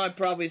 I know I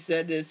probably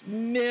said this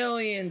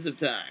millions of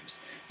times,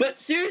 but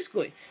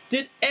seriously,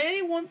 did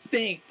anyone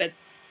think that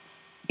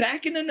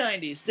back in the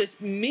 90s, this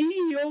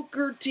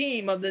mediocre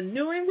team of the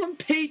New England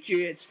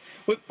Patriots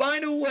would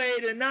find a way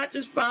to not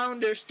just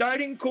find their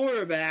starting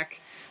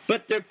quarterback,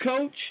 but their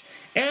coach,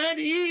 and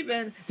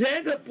even to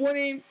end up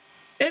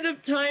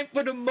tying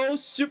for the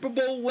most Super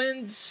Bowl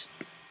wins?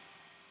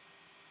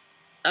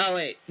 Oh,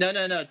 wait. No.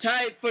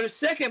 Tied for the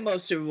second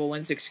most Super Bowl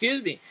wins.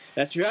 Excuse me.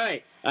 That's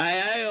right.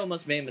 I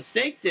almost made a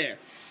mistake there.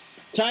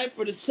 Tied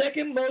for the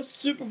second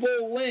most Super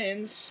Bowl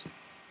wins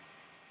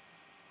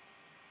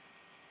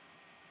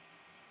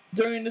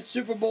during the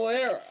Super Bowl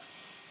era.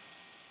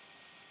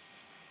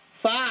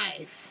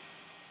 5.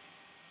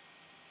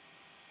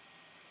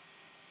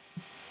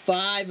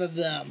 5 of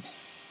them.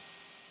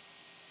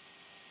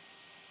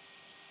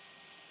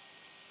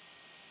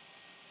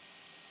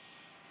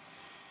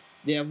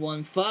 They have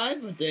won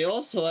 5, but they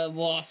also have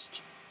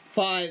lost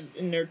 5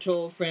 in their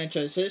total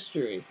franchise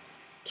history.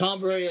 Tom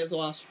Brady has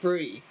lost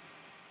 3.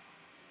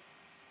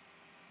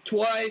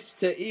 Twice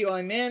to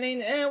Eli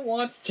Manning and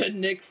once to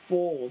Nick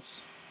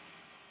Foles.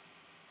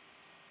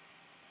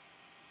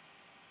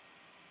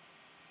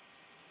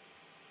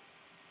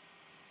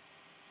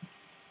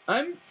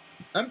 I'm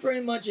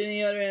pretty much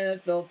any other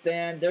NFL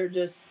fan.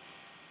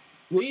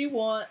 We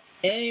want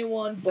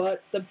anyone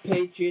but the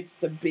Patriots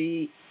to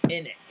be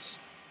in it.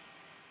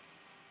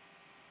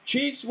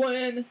 Chiefs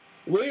win.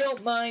 We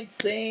don't mind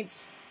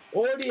Saints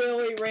or the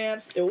LA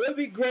Rams. It would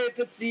be great if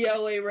it's the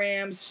LA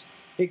Rams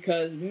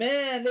because,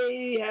 man,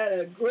 they had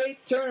a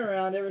great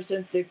turnaround ever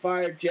since they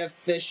fired Jeff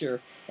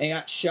Fisher and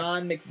got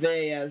Sean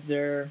McVay as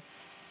their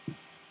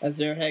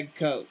head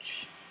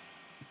coach.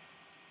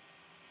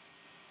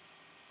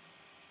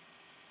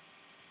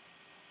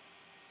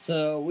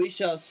 So we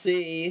shall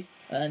see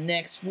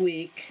next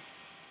week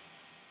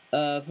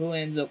of who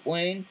ends up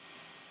winning.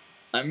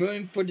 I'm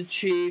rooting for the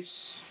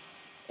Chiefs,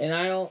 and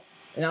I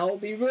will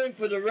be rooting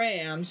for the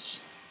Rams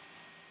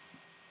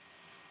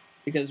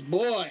because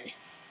boy,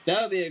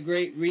 that'll be a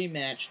great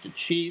rematch, the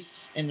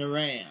Chiefs and the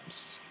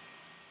Rams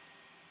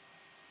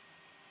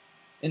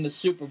in the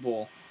Super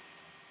Bowl.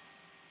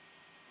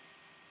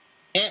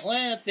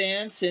 Atlanta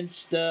fans,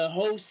 since the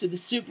host of the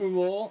Super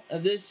Bowl,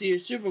 of this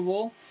year's Super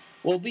Bowl,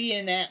 will be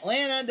in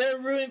Atlanta, they're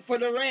rooting for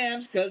the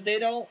Rams because they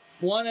don't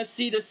want to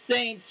see the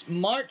Saints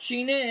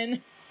marching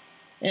in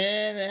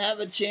and have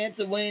a chance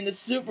of winning the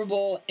Super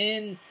Bowl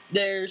in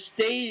their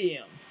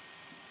stadium.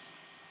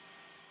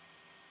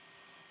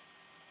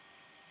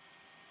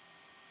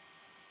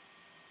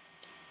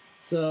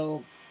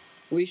 So,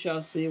 we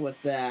shall see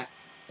with that.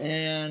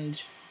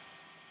 And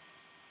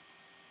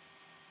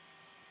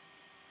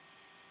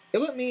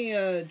let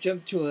me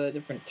jump to a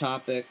different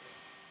topic.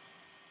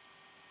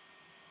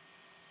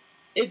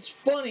 It's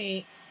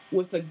funny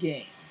with a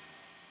game.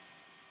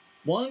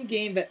 One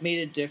game that made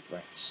a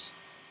difference.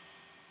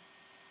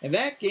 And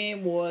that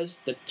game was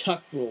the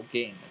Tuck Rule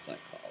game, as I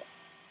call it.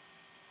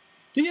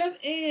 Do you have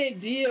any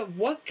idea of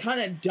what kind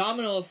of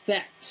domino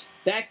effect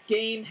that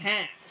game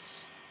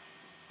has?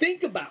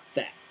 Think about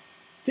that.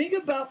 Think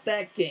about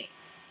that game.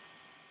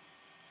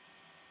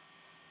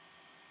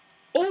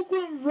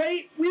 Oakland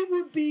we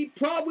would be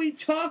probably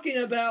talking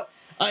about,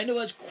 I know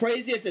as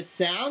crazy as it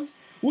sounds,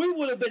 we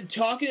would have been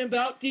talking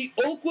about the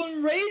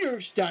Oakland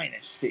Raiders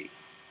dynasty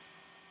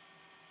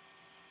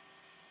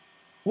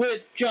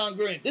with John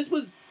Gruden. This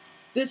was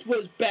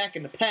back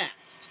in the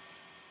past.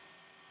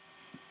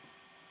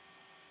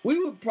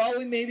 We would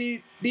probably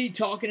maybe be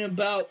talking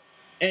about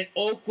an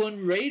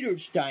Oakland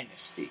Raiders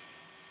dynasty,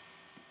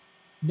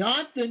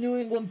 not the New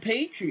England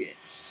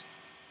Patriots.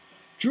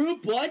 Drew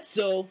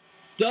Bledsoe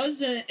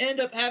doesn't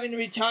end up having to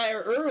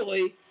retire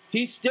early.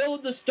 He's still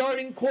the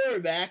starting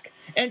quarterback,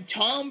 and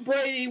Tom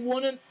Brady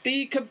wouldn't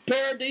be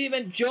compared to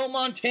even Joe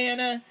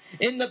Montana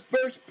in the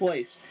first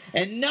place.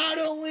 And not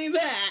only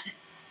that,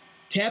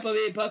 Tampa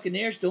Bay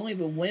Buccaneers don't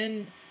even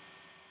win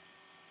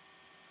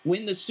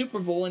the Super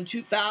Bowl in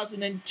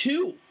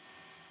 2002.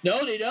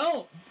 No, they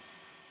don't.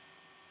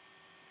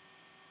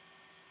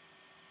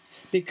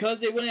 Because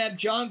they wouldn't have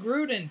John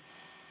Gruden.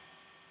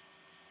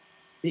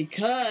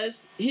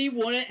 Because he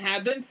wouldn't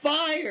have been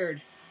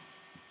fired.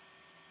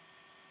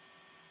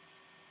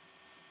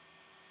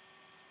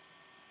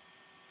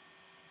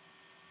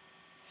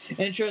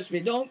 And trust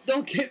me, don't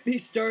get me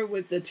started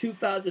with the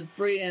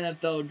 2003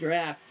 NFL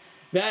draft.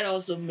 That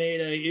also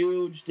made a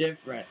huge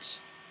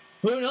difference.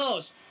 Who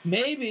knows?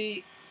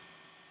 Maybe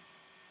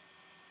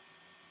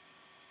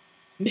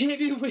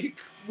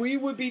we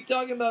would be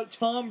talking about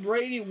Tom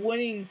Brady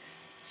winning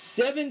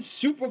 7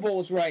 Super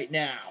Bowls right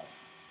now.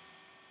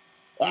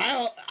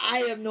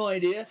 I have no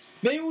idea.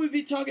 Maybe we'd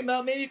be talking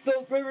about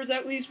Philip Rivers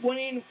at least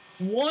winning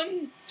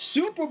 1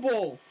 Super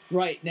Bowl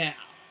right now.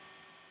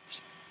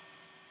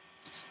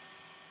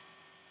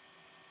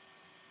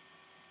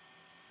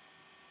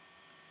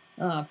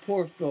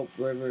 Poor Philip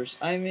Rivers.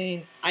 I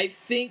mean, I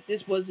think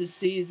this was his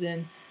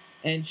season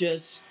and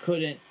just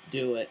couldn't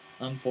do it,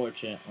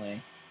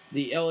 unfortunately.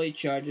 The LA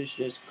Chargers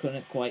just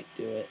couldn't quite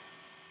do it.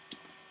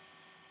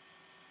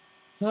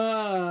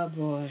 Ah,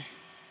 boy.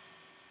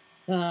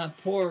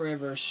 Poor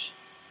Rivers.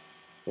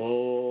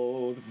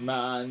 Old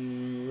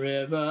Man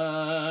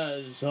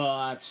Rivers,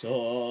 that's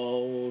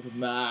Old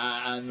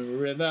Man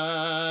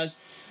Rivers,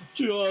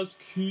 just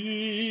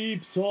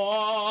keeps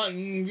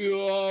on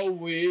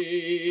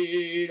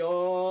going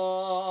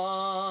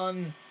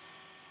on.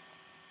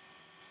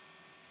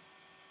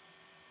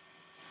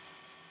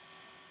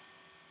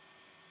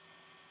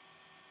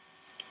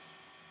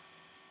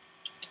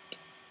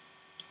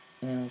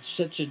 It's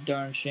such a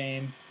darn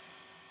shame.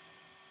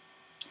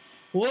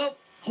 Well,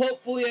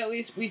 hopefully at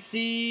least we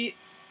see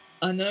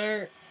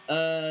another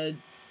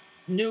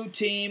new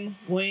team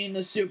winning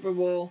the Super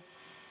Bowl,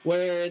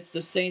 where it's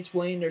the Saints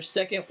winning their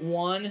second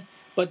one,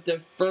 but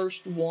the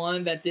first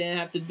one that didn't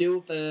have to do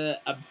with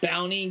a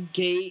Bounty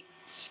Gate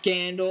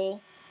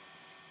scandal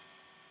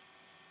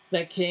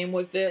that came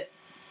with it.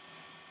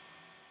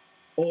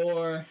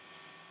 Or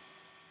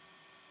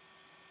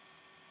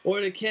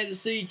the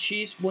Kansas City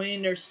Chiefs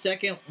winning their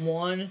second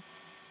one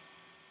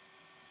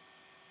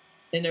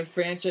in their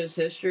franchise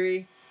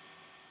history.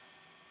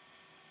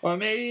 Or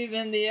maybe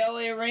even the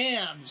LA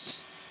Rams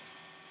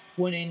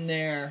winning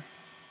their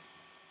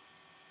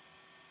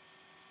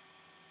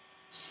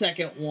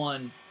second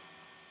one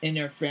in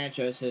their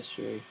franchise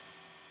history.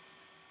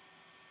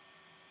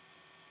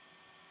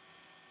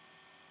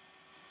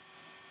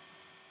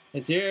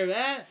 It's either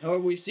that, or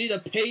we see the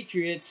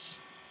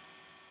Patriots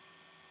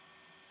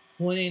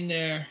winning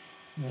their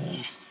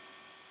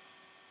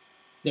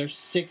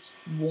 6th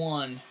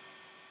one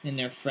in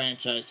their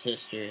franchise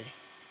history.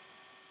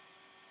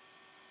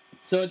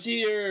 So it's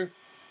either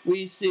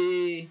we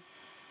see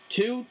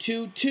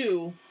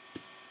 2-2-2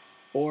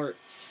 or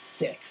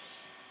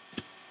 6.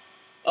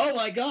 Oh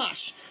my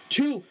gosh!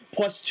 2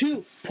 plus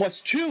 2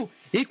 plus 2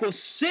 equals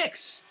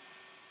 6.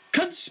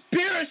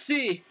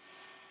 Conspiracy!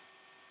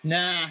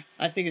 Nah,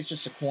 I think it's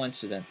just a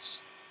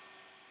coincidence.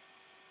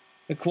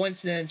 A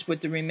coincidence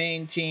with the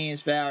remaining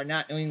teams that are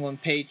not New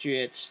England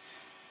Patriots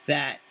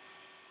that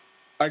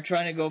are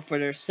trying to go for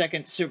their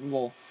second Super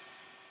Bowl.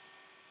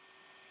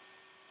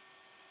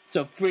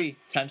 So 3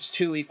 times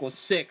 2 equals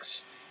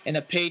 6. And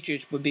the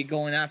Patriots would be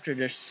going after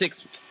their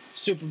 6th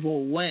Super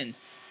Bowl win.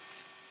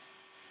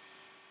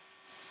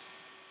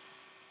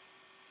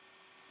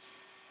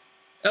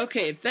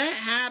 Okay, if that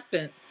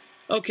happened...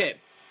 Okay,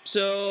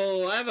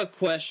 so I have a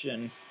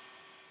question.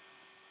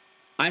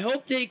 I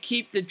hope they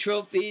keep the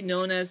trophy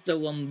known as the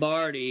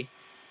Lombardi.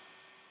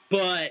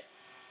 But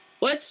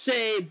let's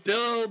say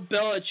Bill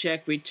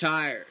Belichick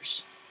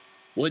retires.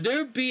 Would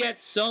there be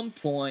at some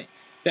point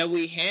that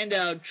we hand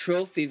out a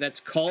trophy that's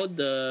called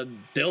the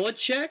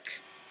Belichick?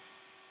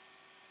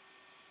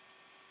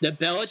 The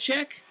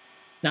Belichick?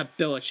 Not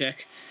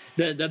Belichick.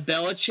 The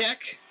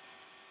Belichick?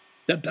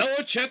 The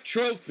Belichick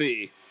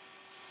Trophy.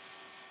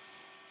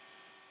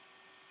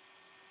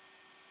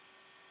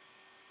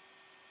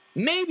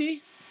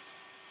 Maybe.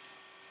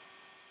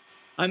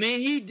 I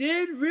mean, he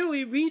did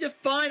really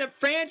redefine a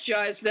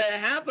franchise that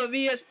half of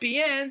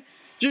ESPN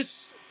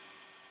just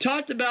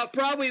talked about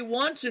probably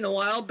once in a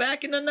while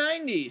back in the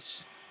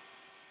 90s.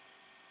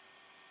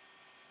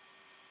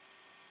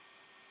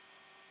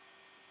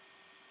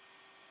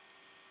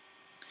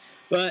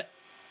 But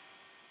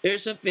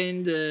there's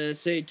something to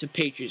say to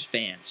Patriots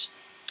fans.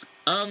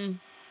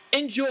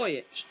 Enjoy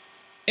it.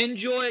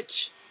 Enjoy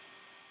it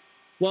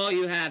while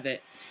you have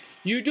it.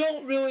 You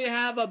don't really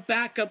have a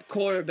backup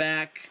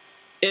quarterback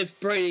if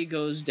Brady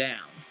goes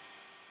down.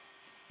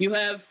 You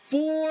have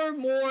 4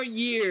 more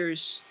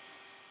years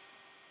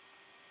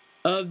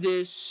of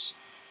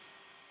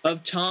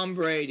Tom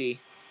Brady.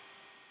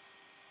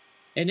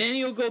 And then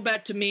you'll go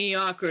back to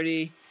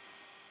mediocrity,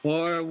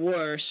 or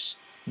worse,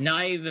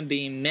 not even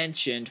being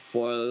mentioned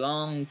for a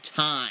long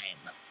time.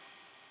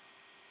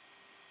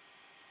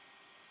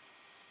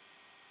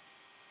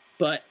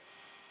 But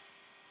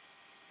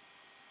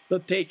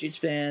Patriots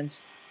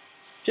fans,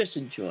 just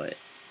enjoy it.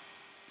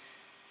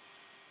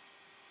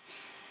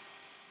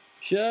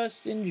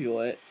 Just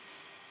enjoy it.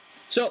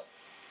 So,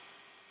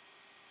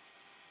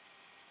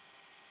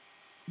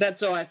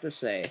 that's all I have to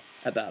say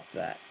about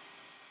that.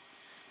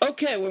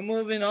 Okay, we're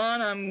moving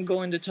on. I'm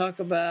going to talk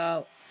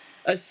about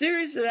a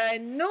series that I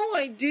had no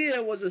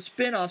idea was a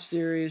spin-off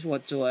series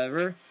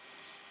whatsoever.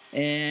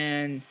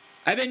 And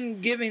I've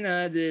been giving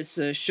this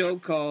show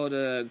called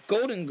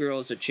Golden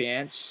Girls a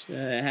chance.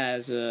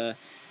 It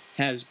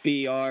has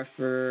Bea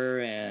Arthur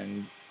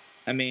and,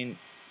 I mean,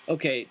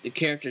 okay, the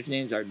characters'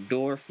 names are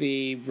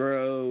Dorothy,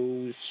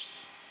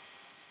 Rose,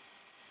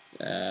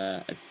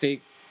 I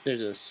think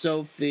there's a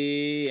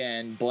Sophie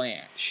and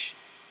Blanche.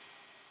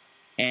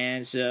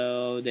 And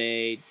so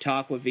they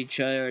talk with each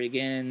other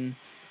again.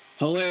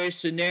 Hilarious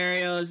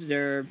scenarios.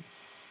 They're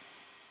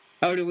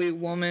elderly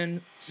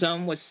woman,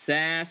 some with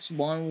sass,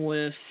 one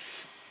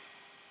with,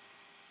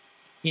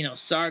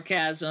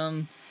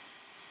 sarcasm.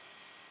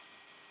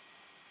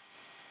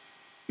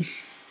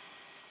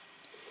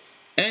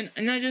 And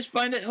I just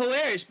find it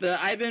hilarious. But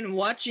I've been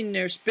watching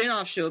their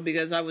spin-off show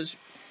because I was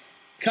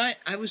kind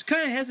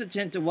of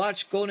hesitant to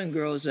watch Golden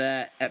Girls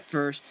at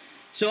first.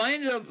 So I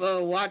ended up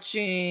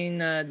watching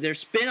their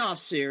spin-off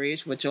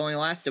series, which only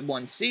lasted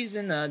 1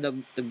 season,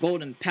 the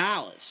Golden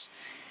Palace.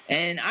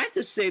 And I have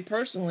to say,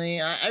 personally,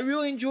 I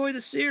really enjoy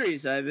the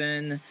series. I've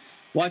been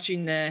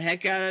watching the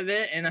heck out of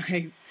it, and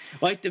I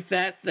like the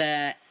fact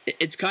that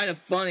it's kind of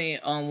funny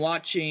on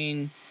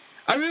watching.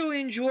 I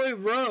really enjoy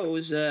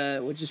Rose,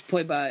 which is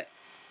played by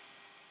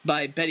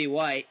Betty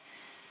White.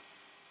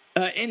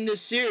 In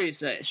this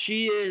series,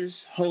 she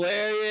is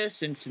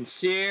hilarious and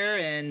sincere,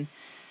 and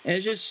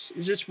it's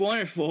just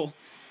wonderful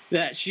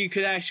that she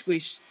could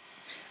actually.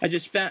 I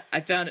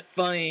found it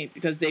funny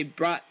because they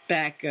brought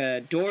back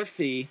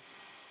Dorothy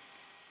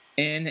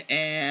in,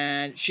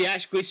 and she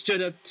actually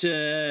stood up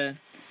to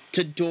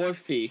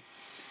Dorothy.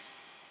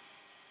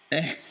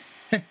 It's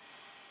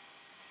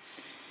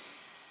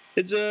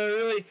a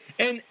really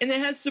and it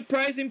has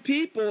surprising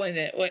people in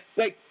it,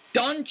 like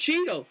Don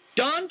Cheadle.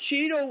 Don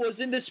Cheadle was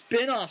in the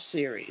spin-off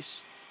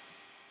series.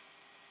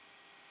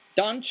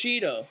 Don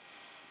Cheadle.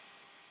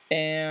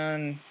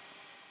 And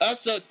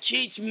also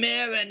Cheech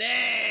Marin,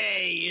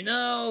 hey,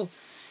 like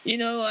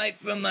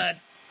from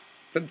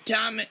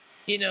Tom,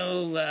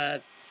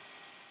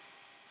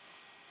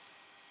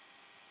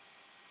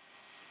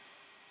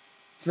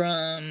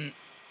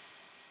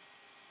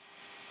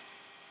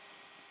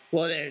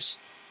 there's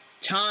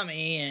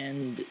Tommy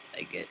and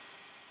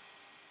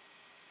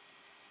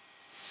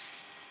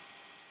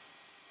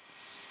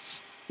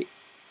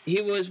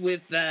he was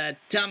with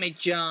Tommy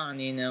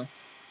John,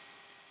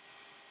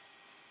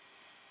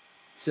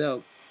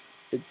 So,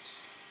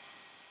 it's...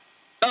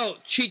 Oh,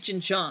 Cheech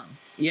and Chong.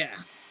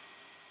 Yeah.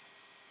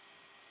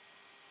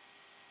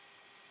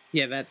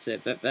 Yeah, that's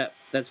it.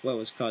 That's what it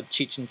was called,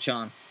 Cheech and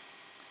Chong.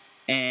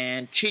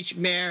 And Cheech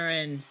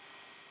Marin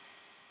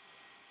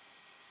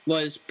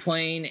was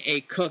playing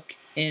a cook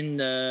in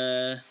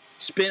the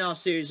spin-off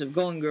series of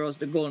Golden Girls,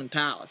 The Golden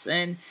Palace.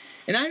 And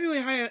I really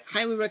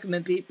highly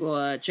recommend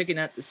people checking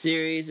out the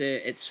series.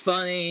 It's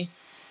funny.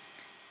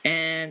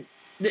 And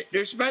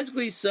there's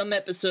surprisingly some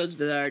episodes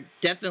that are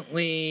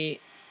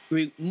definitely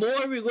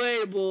more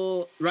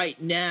relatable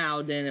right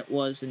now than it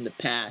was in the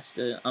past.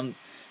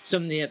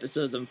 Some of the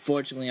episodes,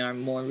 unfortunately, are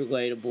more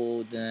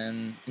relatable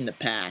than in the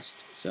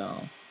past.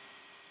 So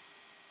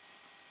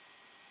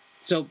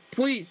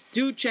please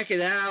do check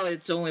it out.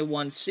 It's only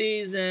one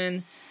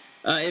season.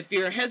 If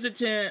you're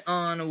hesitant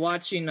on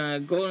watching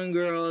Golden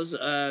Girls,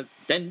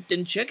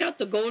 then check out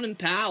The Golden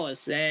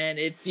Palace. And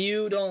if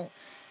you don't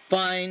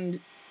find,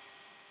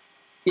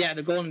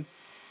 the Golden,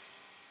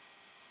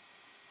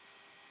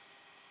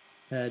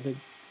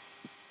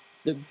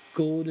 the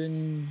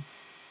Golden,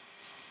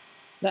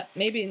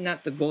 maybe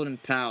not The Golden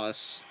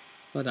Palace.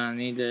 Hold on, I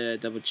need to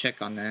double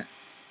check on that.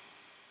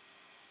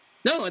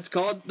 No, it's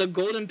called The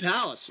Golden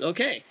Palace.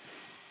 Okay.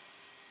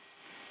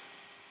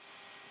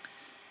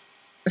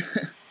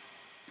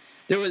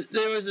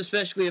 There was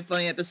especially a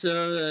funny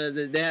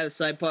episode. They had a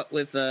side plot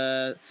with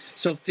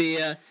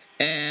Sophia,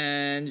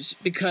 and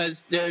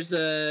because there's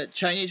a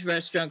Chinese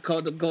restaurant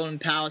called the Golden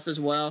Palace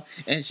as well,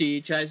 and she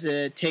tries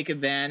to take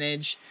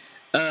advantage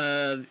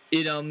of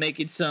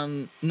making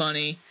some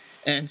money,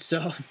 and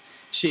so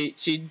she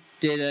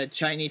did a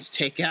Chinese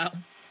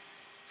takeout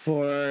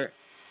to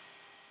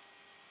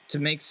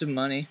make some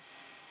money,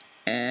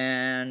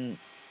 and.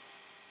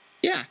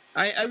 Yeah,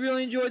 I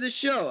really enjoyed the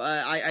show.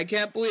 I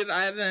can't believe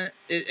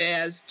it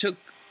has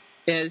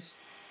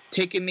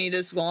taken me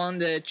this long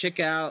to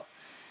check out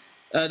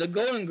the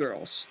Golden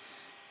Girls.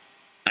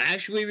 I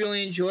actually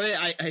really enjoy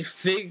it. I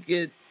think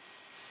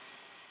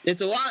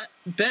it's a lot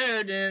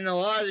better than a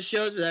lot of the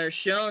shows that are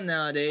shown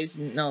nowadays.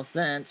 No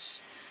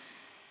offense.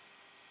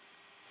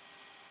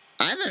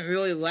 I haven't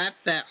really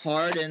laughed that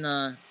hard in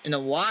a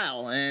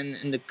while,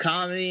 and the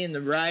comedy and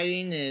the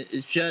writing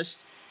is just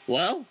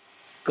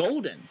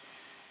golden.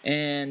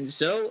 And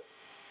so,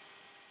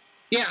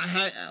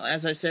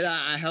 as I said,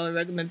 I highly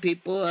recommend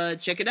people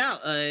check it out.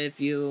 If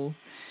you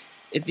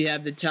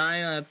have the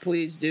time,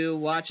 please do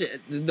watch it.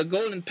 The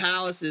Golden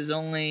Palace is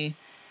only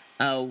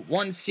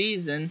one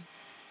season,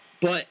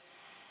 but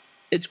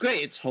it's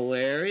great. It's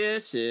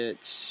hilarious.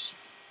 It's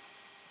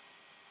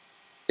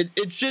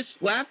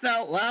just laugh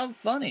out loud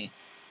funny,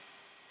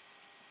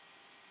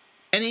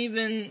 and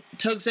even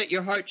tugs at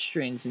your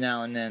heartstrings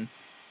now and then.